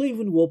Greater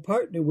Cleveland will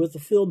partner with the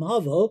film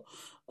Havel,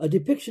 a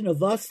depiction of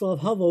Václav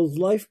Havel's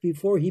life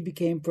before he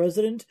became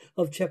president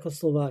of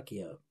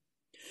Czechoslovakia.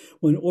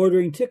 When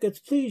ordering tickets,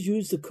 please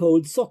use the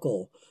code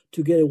SOKOL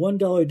to get a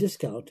 $1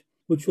 discount,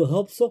 which will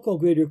help Sokol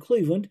Greater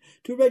Cleveland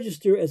to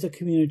register as a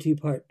community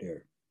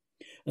partner.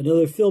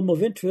 Another film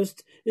of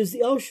interest is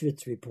the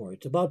Auschwitz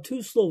Report, about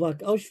 2 Slovak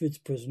Auschwitz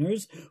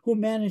prisoners who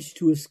managed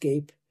to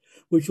escape,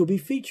 which will be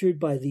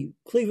featured by the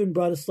Cleveland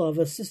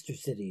Bratislava Sister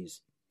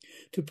Cities.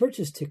 To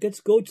purchase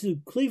tickets, go to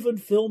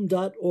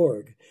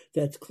clevelandfilm.org.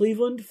 That's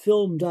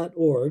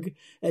clevelandfilm.org,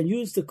 and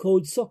use the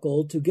code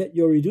SOKOL to get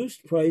your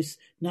reduced price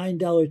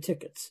 $9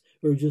 tickets,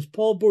 urges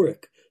Paul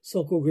Burek,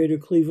 Sokol Greater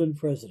Cleveland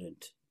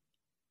president.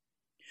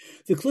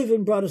 The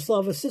Cleveland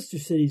Bratislava Sister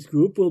Cities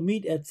group will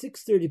meet at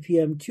 6:30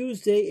 p.m.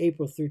 Tuesday,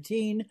 April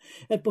 13,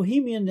 at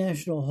Bohemian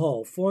National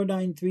Hall,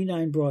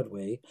 4939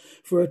 Broadway,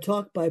 for a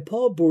talk by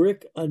Paul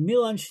Burek on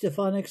Milan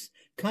Stefanek's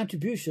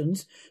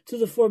contributions to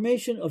the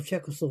formation of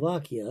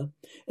Czechoslovakia,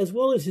 as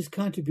well as his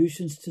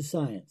contributions to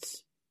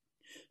science.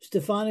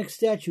 Stefanek's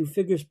statue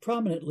figures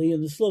prominently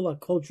in the Slovak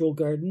Cultural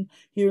Garden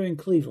here in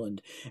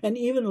Cleveland, and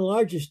even a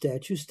larger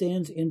statue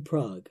stands in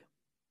Prague.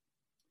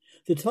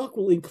 The talk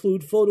will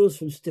include photos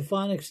from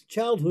Stefanek's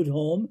childhood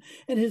home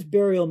and his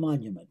burial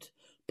monument.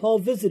 Paul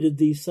visited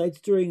these sites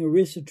during a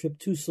recent trip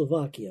to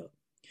Slovakia.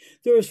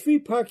 There is free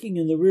parking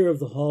in the rear of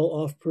the hall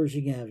off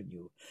Pershing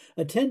Avenue.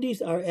 Attendees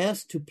are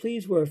asked to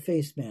please wear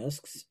face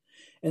masks,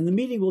 and the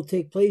meeting will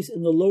take place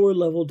in the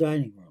lower-level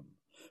dining room.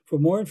 For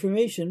more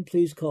information,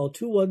 please call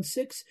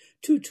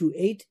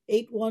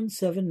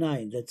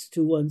 216-228-8179. That's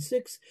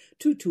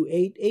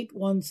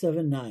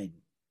 216-228-8179.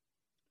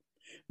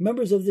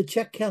 Members of the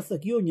Czech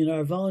Catholic Union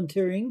are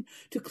volunteering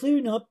to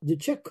clean up the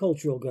Czech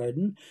Cultural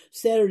Garden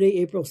Saturday,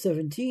 April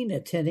 17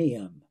 at 10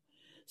 a.m.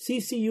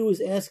 CCU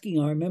is asking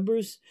our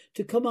members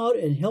to come out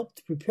and help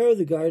to prepare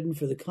the garden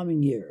for the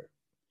coming year.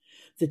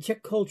 The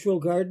Czech Cultural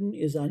Garden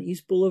is on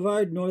East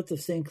Boulevard, north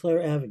of St.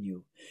 Clair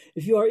Avenue.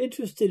 If you are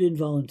interested in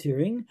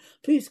volunteering,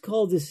 please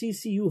call the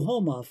CCU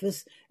Home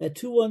Office at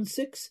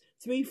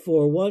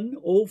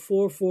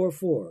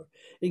 216-341-0444.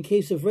 In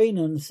case of rain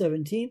on the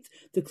 17th,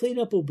 the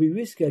cleanup will be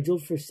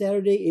rescheduled for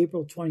Saturday,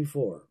 April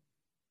 24.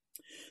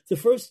 The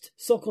first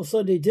Sokol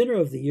Sunday dinner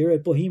of the year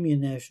at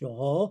Bohemian National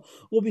Hall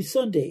will be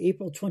Sunday,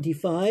 April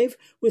 25,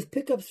 with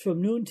pickups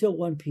from noon till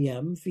 1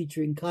 p.m.,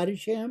 featuring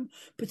cottage ham,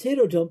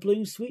 potato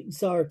dumplings, sweet and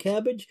sour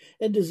cabbage,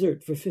 and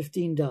dessert for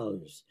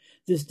 $15.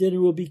 This dinner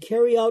will be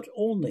carry-out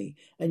only,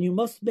 and you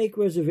must make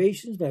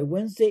reservations by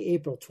Wednesday,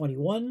 April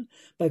 21,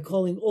 by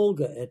calling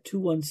Olga at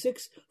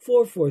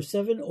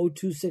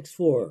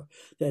 216-447-0264.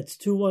 That's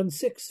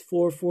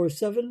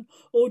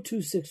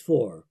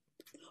 216-447-0264.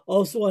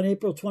 Also on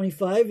April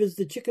 25 is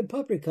the Chicken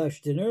Paprikash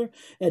dinner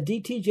at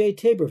DTJ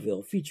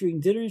Taborville,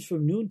 featuring dinners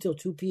from noon till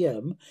 2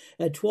 p.m.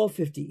 at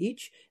 $12.50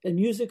 each and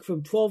music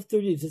from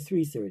 12:30 to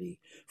 3:30.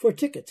 For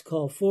tickets,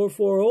 call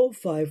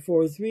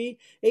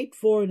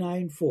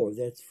 440-543-8494.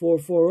 That's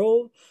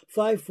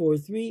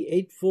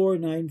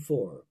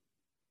 440-543-8494.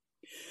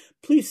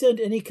 Please send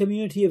any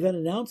community event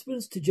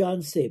announcements to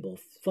John Sable,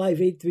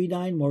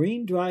 5839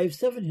 Maureen Drive,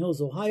 Seven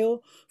Hills,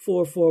 Ohio,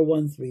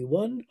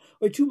 44131,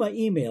 or to my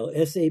email,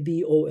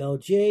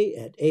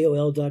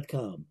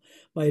 sabolj@aol.com.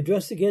 My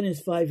address again is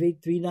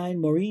 5839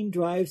 Maureen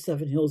Drive,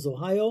 Seven Hills,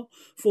 Ohio,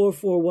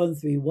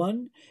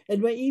 44131,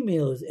 and my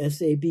email is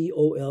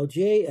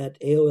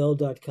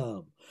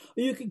sabolj@aol.com.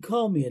 Or you can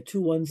call me at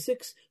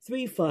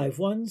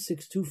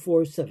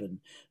 216-351-6247.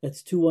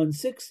 That's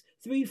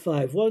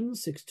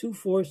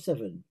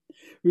 216-351-6247.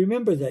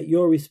 Remember that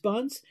your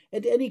response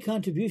and any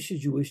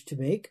contributions you wish to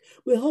make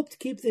will help to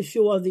keep this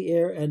show on the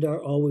air and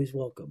are always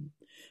welcome.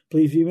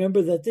 Please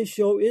remember that this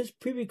show is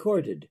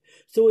pre-recorded,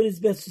 so it is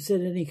best to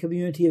send any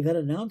community event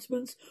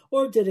announcements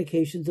or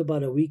dedications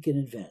about a week in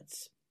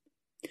advance.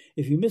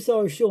 If you miss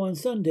our show on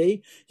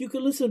Sunday, you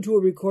can listen to a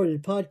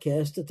recorded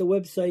podcast at the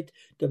website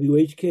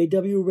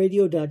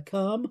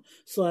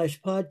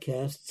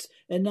whkwradio.com/podcasts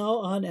and now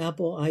on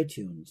Apple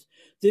iTunes.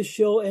 This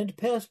show and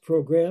past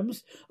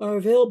programs are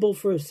available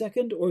for a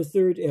second or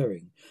third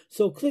airing,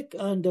 so click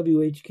on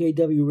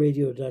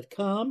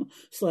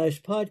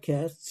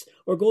whkwradio.com/podcasts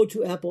or go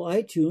to Apple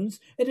iTunes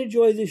and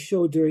enjoy this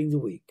show during the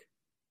week.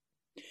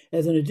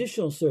 As an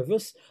additional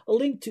service, a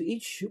link to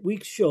each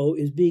week's show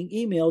is being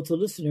emailed to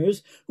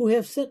listeners who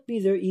have sent me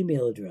their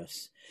email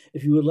address.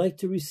 If you would like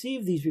to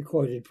receive these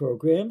recorded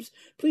programs,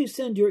 please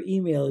send your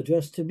email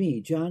address to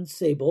me, John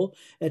Sable,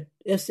 at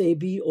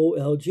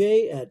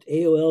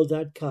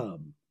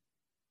sabolj@aol.com.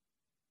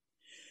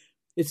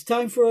 It's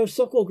time for our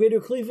Sokol Greater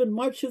Cleveland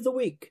March of the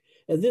Week,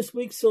 and this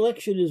week's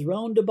selection is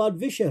Roundabout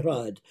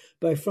Vyšehrad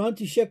by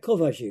František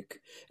Kovačič,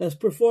 as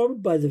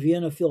performed by the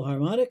Vienna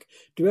Philharmonic,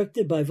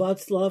 directed by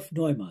Václav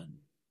Neumann.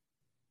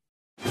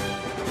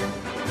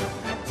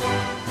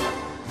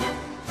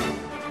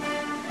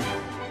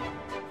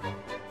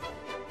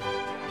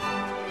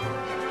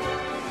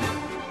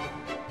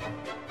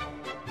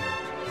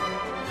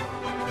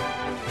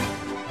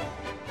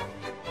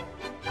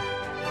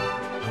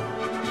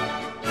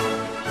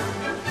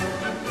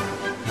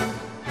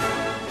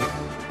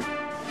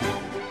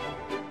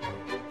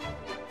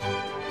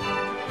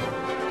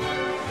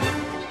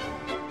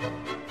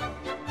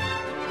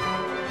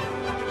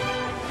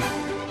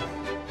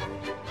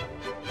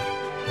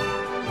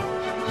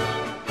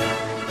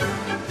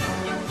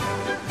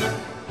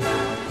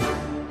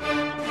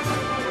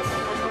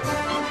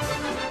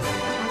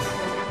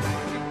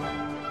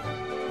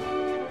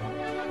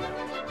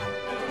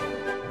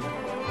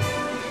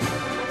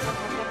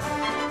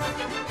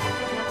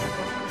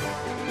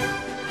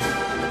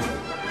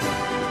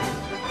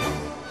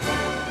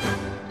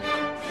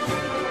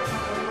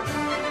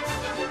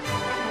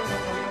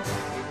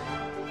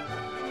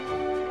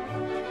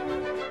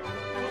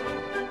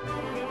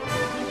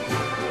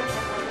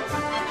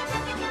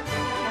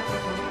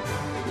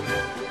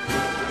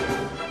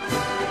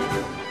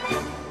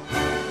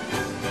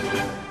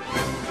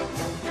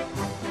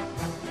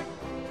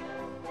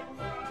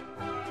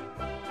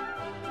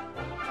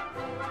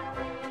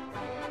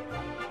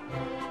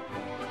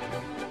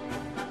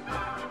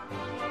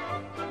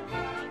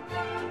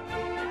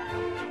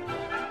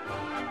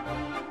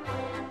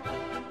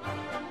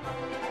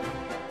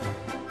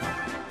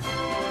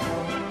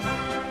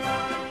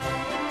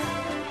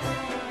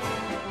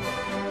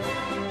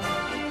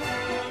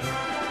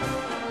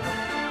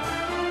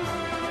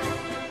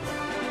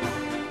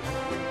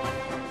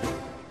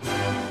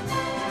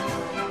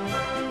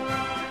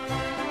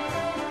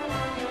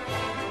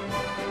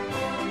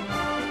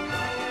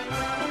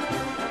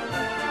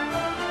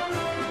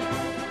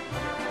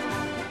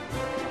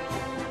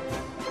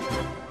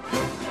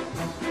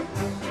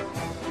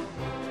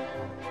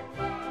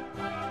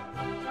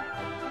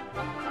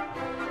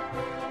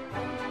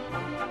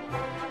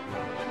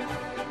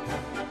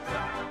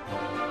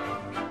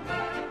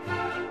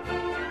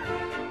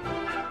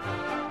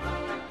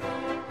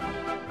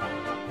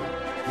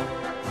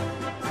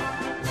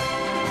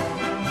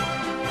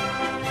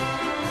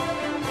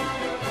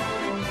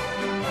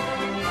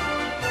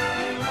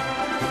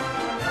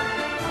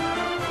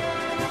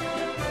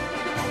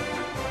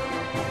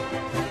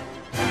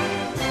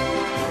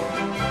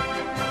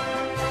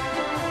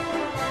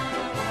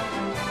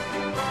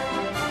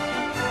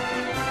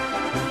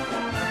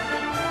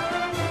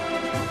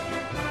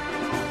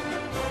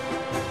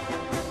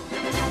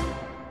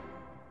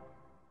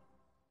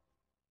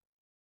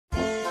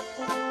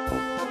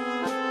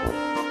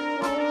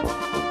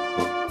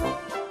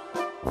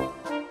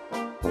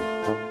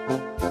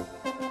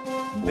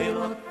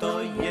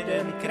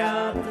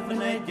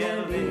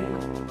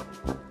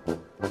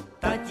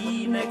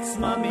 Tatínek s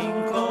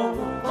maminkou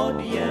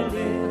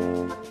odjeli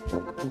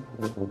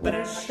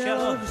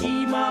Pršelo,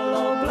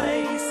 hřímalo,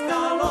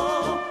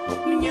 blejskalo,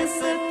 mně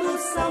se tu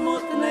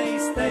samotnej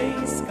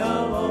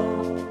stejskalo.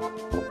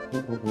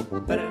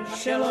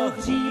 Pršelo,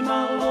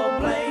 hřímalo,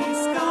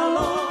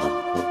 blejskalo,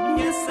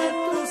 mně se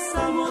tu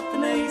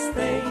samotnej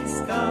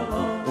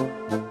stejskalo.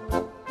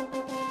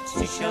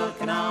 Přišel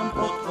k nám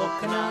pod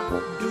okna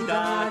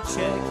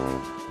dudáček,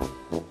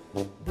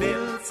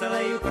 byl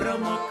celej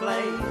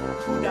promoklej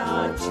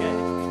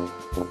chudáček.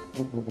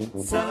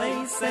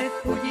 Celej se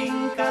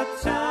chudinka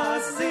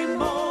třás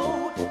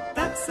zimou,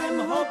 tak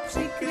jsem ho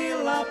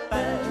přikryla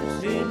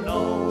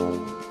peřinou.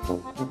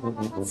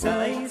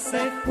 Celej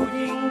se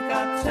chudinka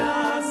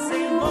třás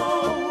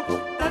zimou,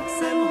 tak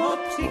jsem ho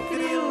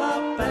přikryla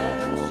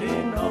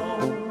peřinou.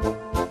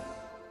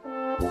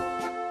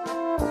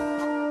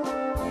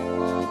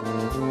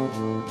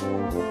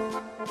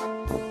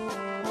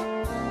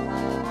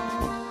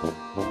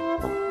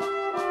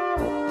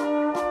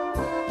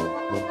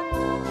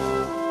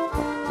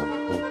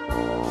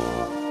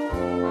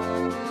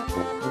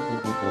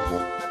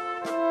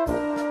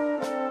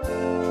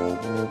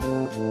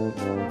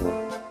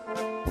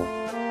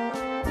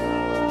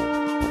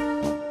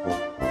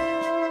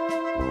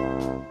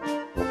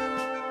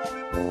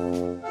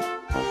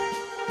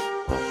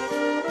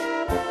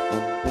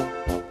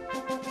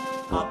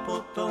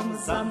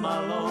 Za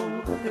malou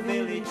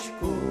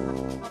chviličku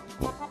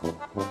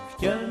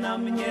chtěl na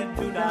mě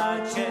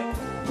dudáček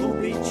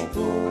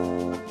hubičku.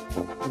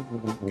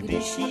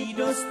 Když jí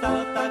dostal,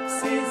 tak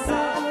si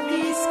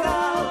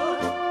zapískal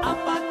a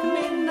pak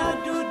mi na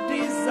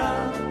dudy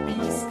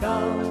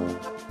zapískal.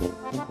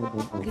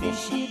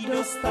 Když jí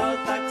dostal,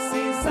 tak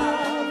si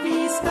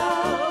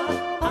zapískal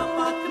a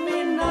pak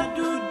mi na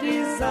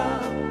dudy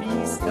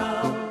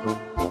zapískal.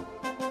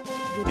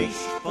 Když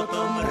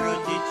potom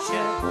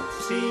rodiče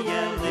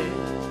přijeli,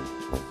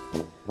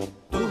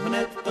 tu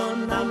hned to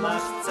na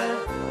mařce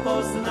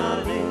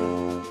poznali.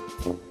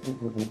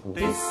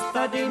 Ty jsi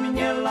tady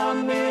měla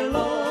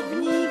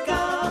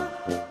milovníka,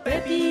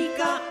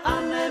 Pepíka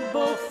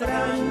anebo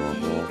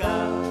Frantíka.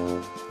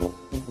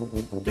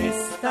 Ty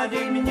jsi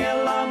tady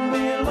měla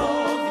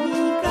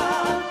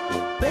milovníka,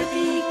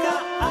 Pepíka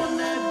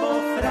anebo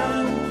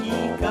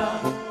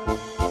Frantíka.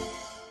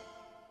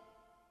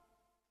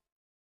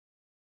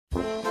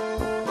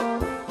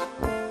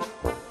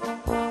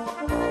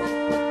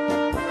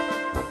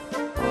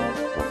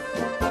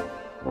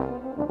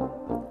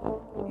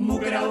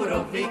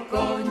 Mugraurovi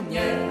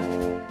koně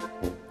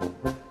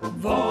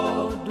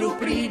vodu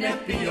prý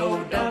nepijou,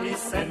 dali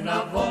se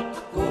na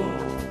vodku.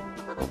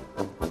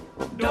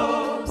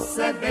 Do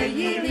sebe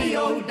ji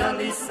lijou,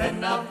 dali se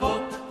na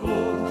vodku.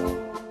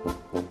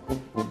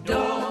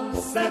 Do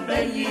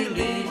sebe ji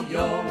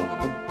lijou.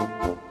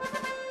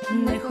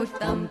 Nechoď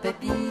tam,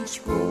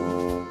 Pepíčku,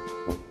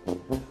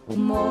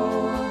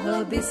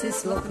 mohl by si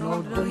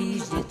sloknout do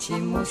jížděči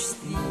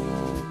mužství.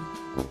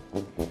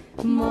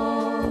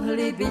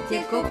 Mohli by tě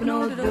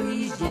kopnout do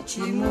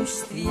jížděči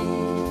mužství.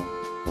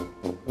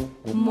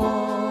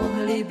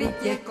 Mohli by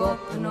tě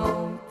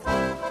kopnout.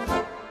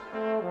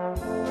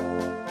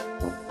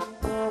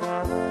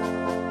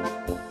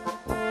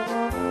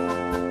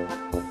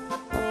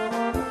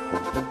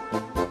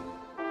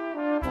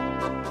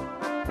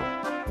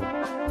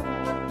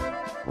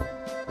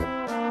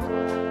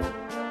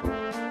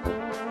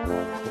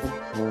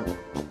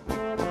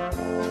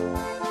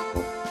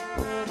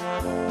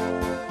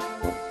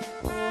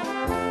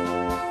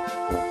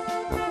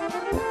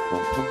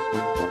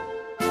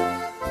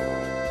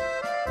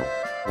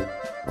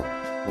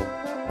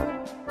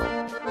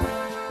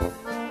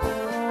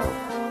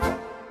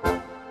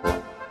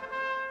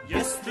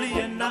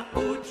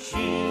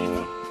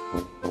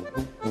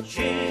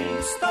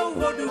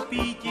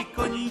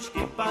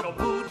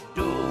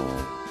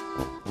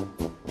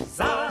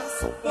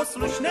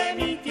 Poslušné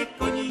míti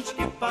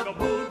koníčky pak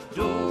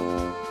budu,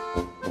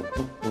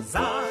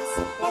 zás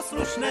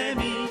poslušné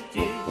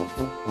míti.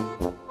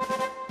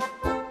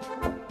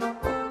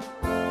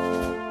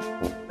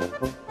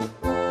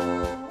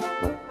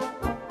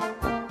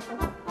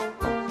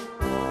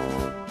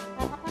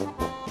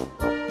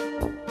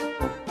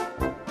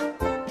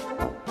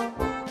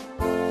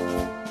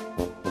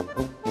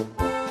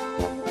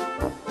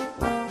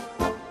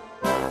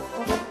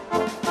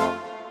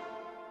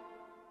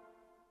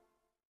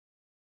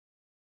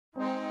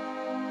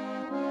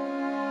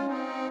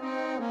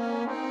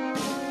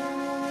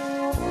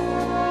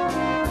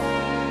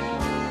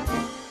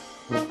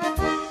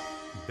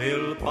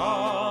 Byl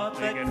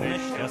pátek,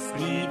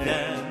 nešťastný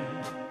den,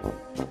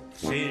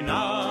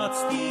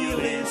 13.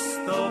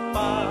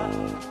 listopad,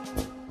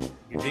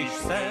 když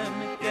jsem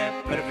tě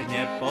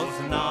prvně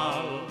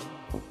poznal,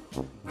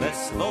 ve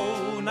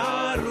svou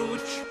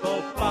náruč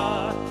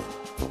popad.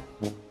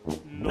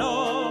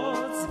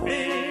 Noc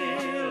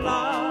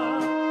byla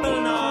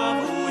plná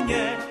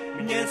vůně,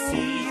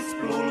 měsíc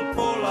plul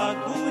po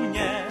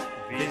laguně,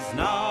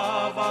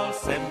 vyznával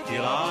jsem ti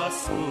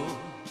lásku,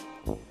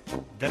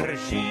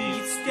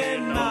 držíc tě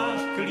na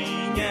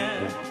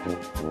klíně.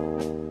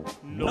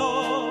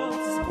 Noc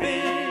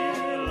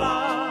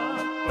byla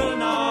plná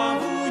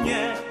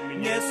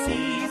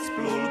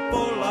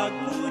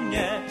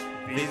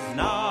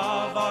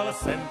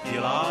jsem ti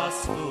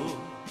lásku,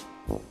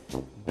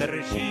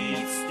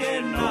 držíc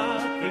tě na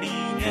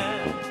klíně.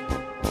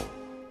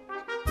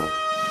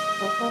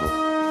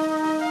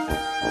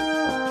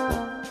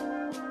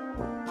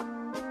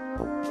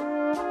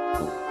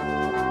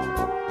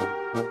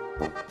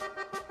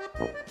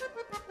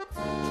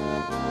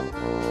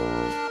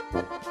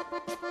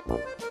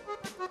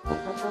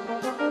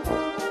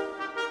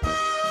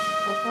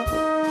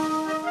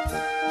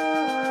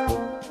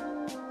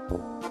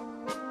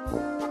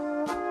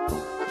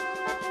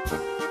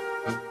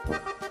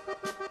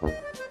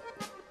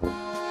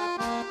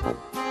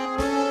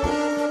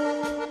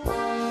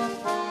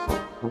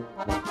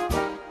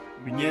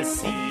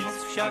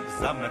 Měsíc však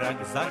za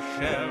mrak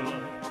zašel,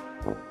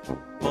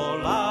 po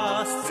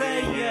lásce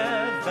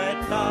je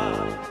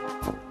veta,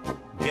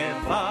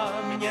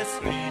 děva mě z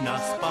klína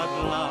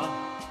spadla,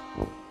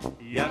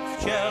 jak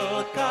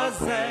včelka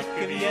ze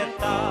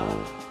květa.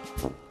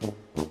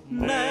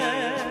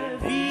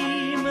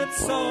 Nevím,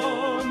 co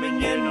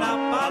mě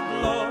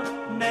napadlo,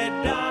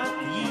 nedat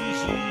jí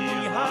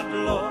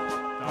žíhadlo,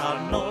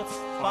 ta noc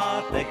v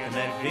pátek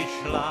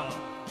nevyšla,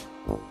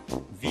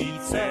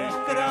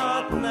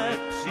 vícekrát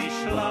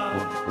nepřišla.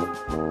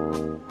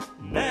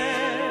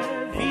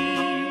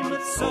 Nevím,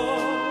 co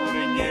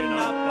mě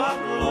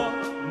napadlo,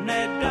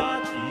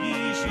 nedat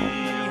jí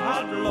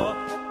žíhadlo,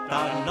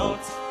 ta noc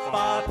v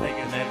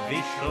pátek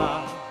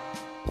nevyšla,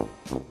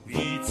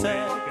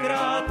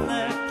 vícekrát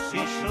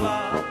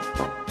nepřišla.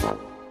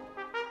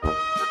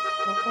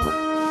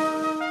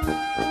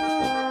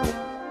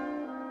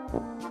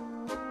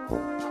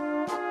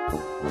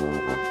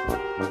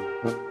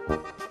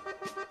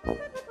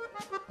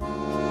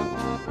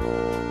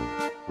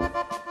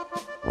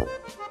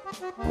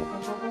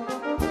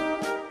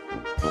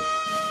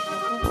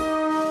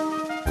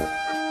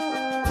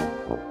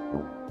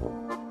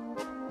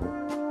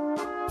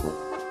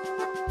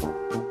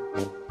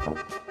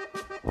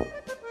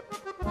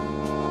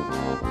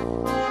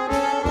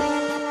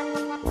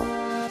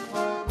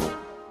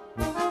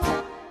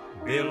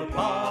 Byl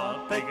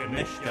pátek,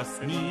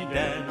 nešťastný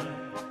den,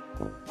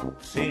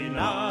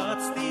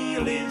 13.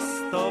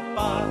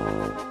 listopad,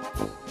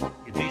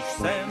 když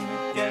jsem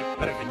tě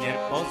prvně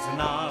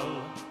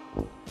poznal,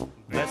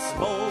 ve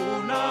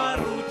svou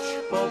náruč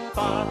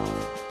popad.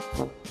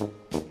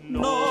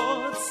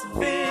 Noc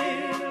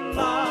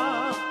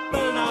byla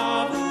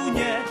plná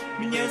vůně,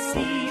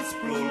 měsíc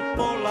plul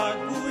po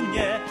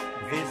laguně,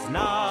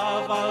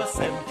 vyznával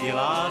jsem ti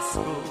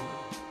lásku,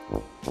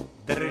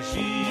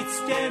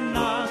 držíc tě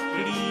na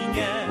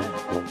klíně.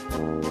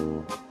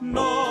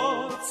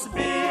 Noc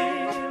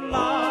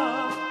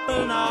byla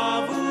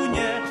plná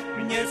vůně,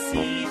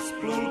 měsíc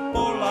plul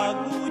po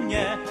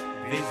laguně,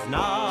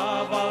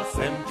 vyznával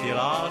jsem ti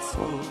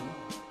lásku,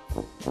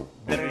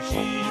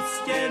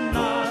 držíc tě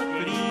na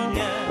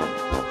klíně.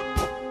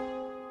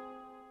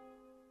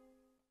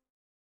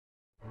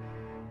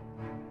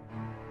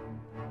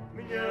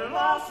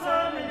 Měla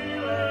jsem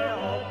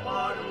milého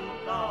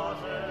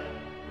parutáře,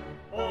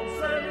 on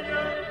se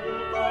mě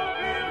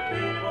utopil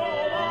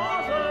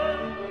pivovářem.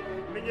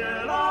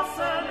 Měla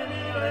jsem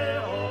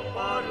milého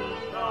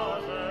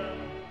parutáře,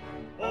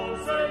 on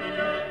se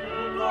mě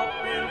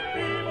utopil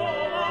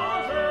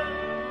pivovářem.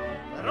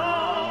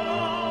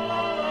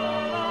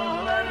 Tra-la-la-la,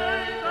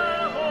 hledejte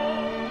ho,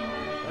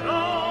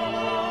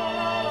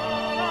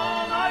 tra-la-la-la,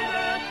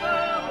 najdete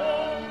ho,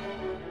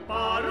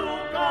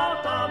 paruka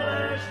tam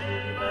leží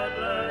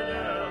vedle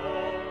něho,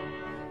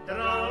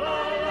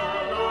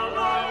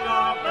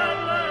 tra-la-la-la-la,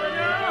 vedle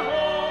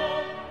něho.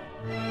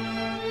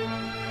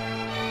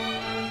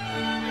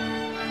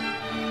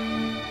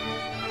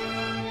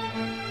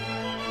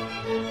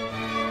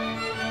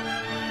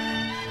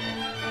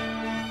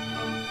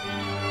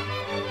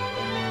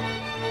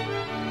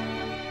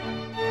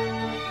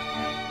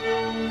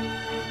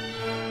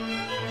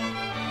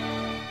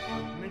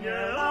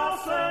 Měla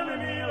jsem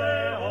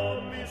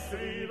milého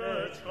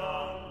myslivečka,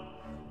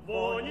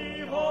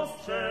 oni ho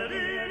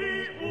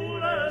střelili u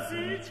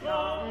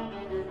lesíčka.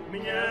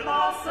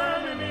 Měla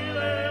jsem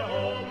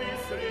milého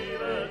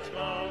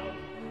myslivečka,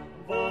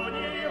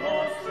 oni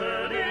ho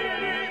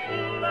střelili u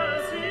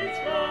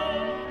lesíčka.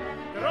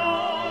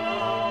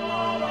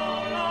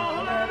 Tra-la-la-la,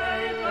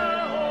 hledejte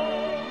ho,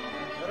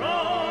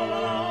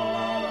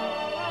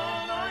 tra-la-la-la,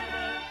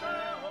 najdete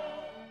ho.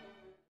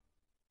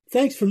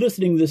 Thanks for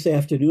listening this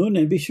afternoon,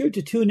 and be sure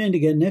to tune in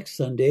again next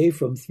Sunday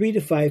from 3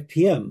 to 5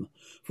 p.m.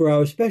 for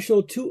our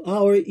special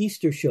 2-hour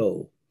Easter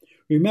show.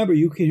 Remember,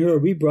 you can hear a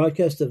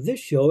rebroadcast of this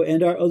show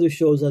and our other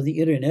shows on the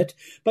internet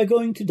by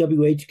going to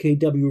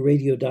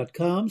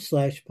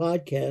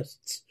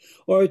whkwradio.com/podcasts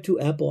or to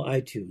Apple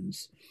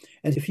iTunes.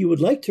 And if you would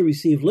like to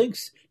receive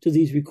links to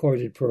these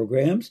recorded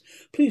programs,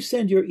 please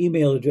send your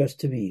email address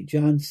to me,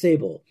 John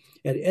Sabol,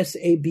 at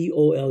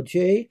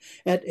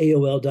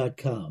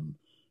sabolj@aol.com.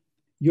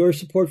 Your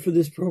support for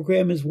this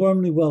program is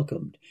warmly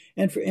welcomed.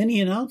 And for any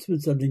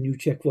announcements on the New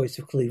Czech Voice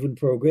of Cleveland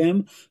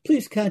program,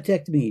 please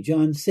contact me,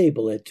 John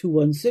Sable, at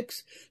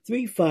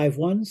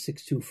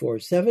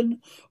 216-351-6247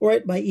 or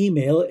at my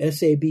email,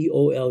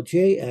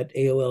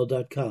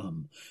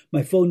 sabolj@aol.com.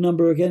 My phone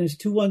number again is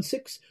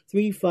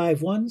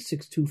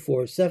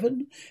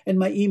 216-351-6247, and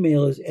my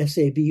email is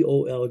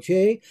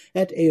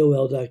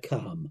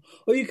sabolj@aol.com.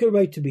 Or you can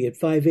write to me at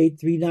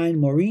 5839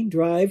 Maureen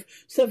Drive,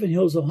 Seven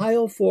Hills,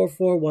 Ohio,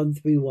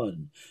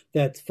 44131.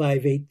 That's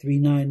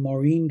 5839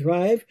 Maureen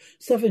Drive,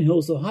 Seven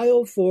Hills,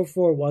 Ohio,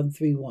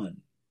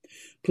 44131.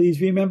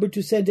 Please remember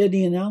to send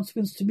any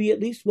announcements to me at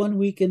least 1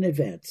 week in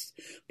advance.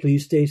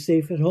 Please stay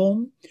safe at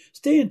home,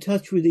 stay in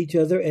touch with each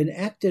other, and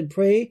act and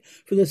pray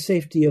for the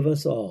safety of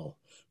us all.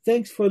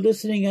 Thanks for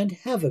listening and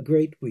have a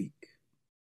great week.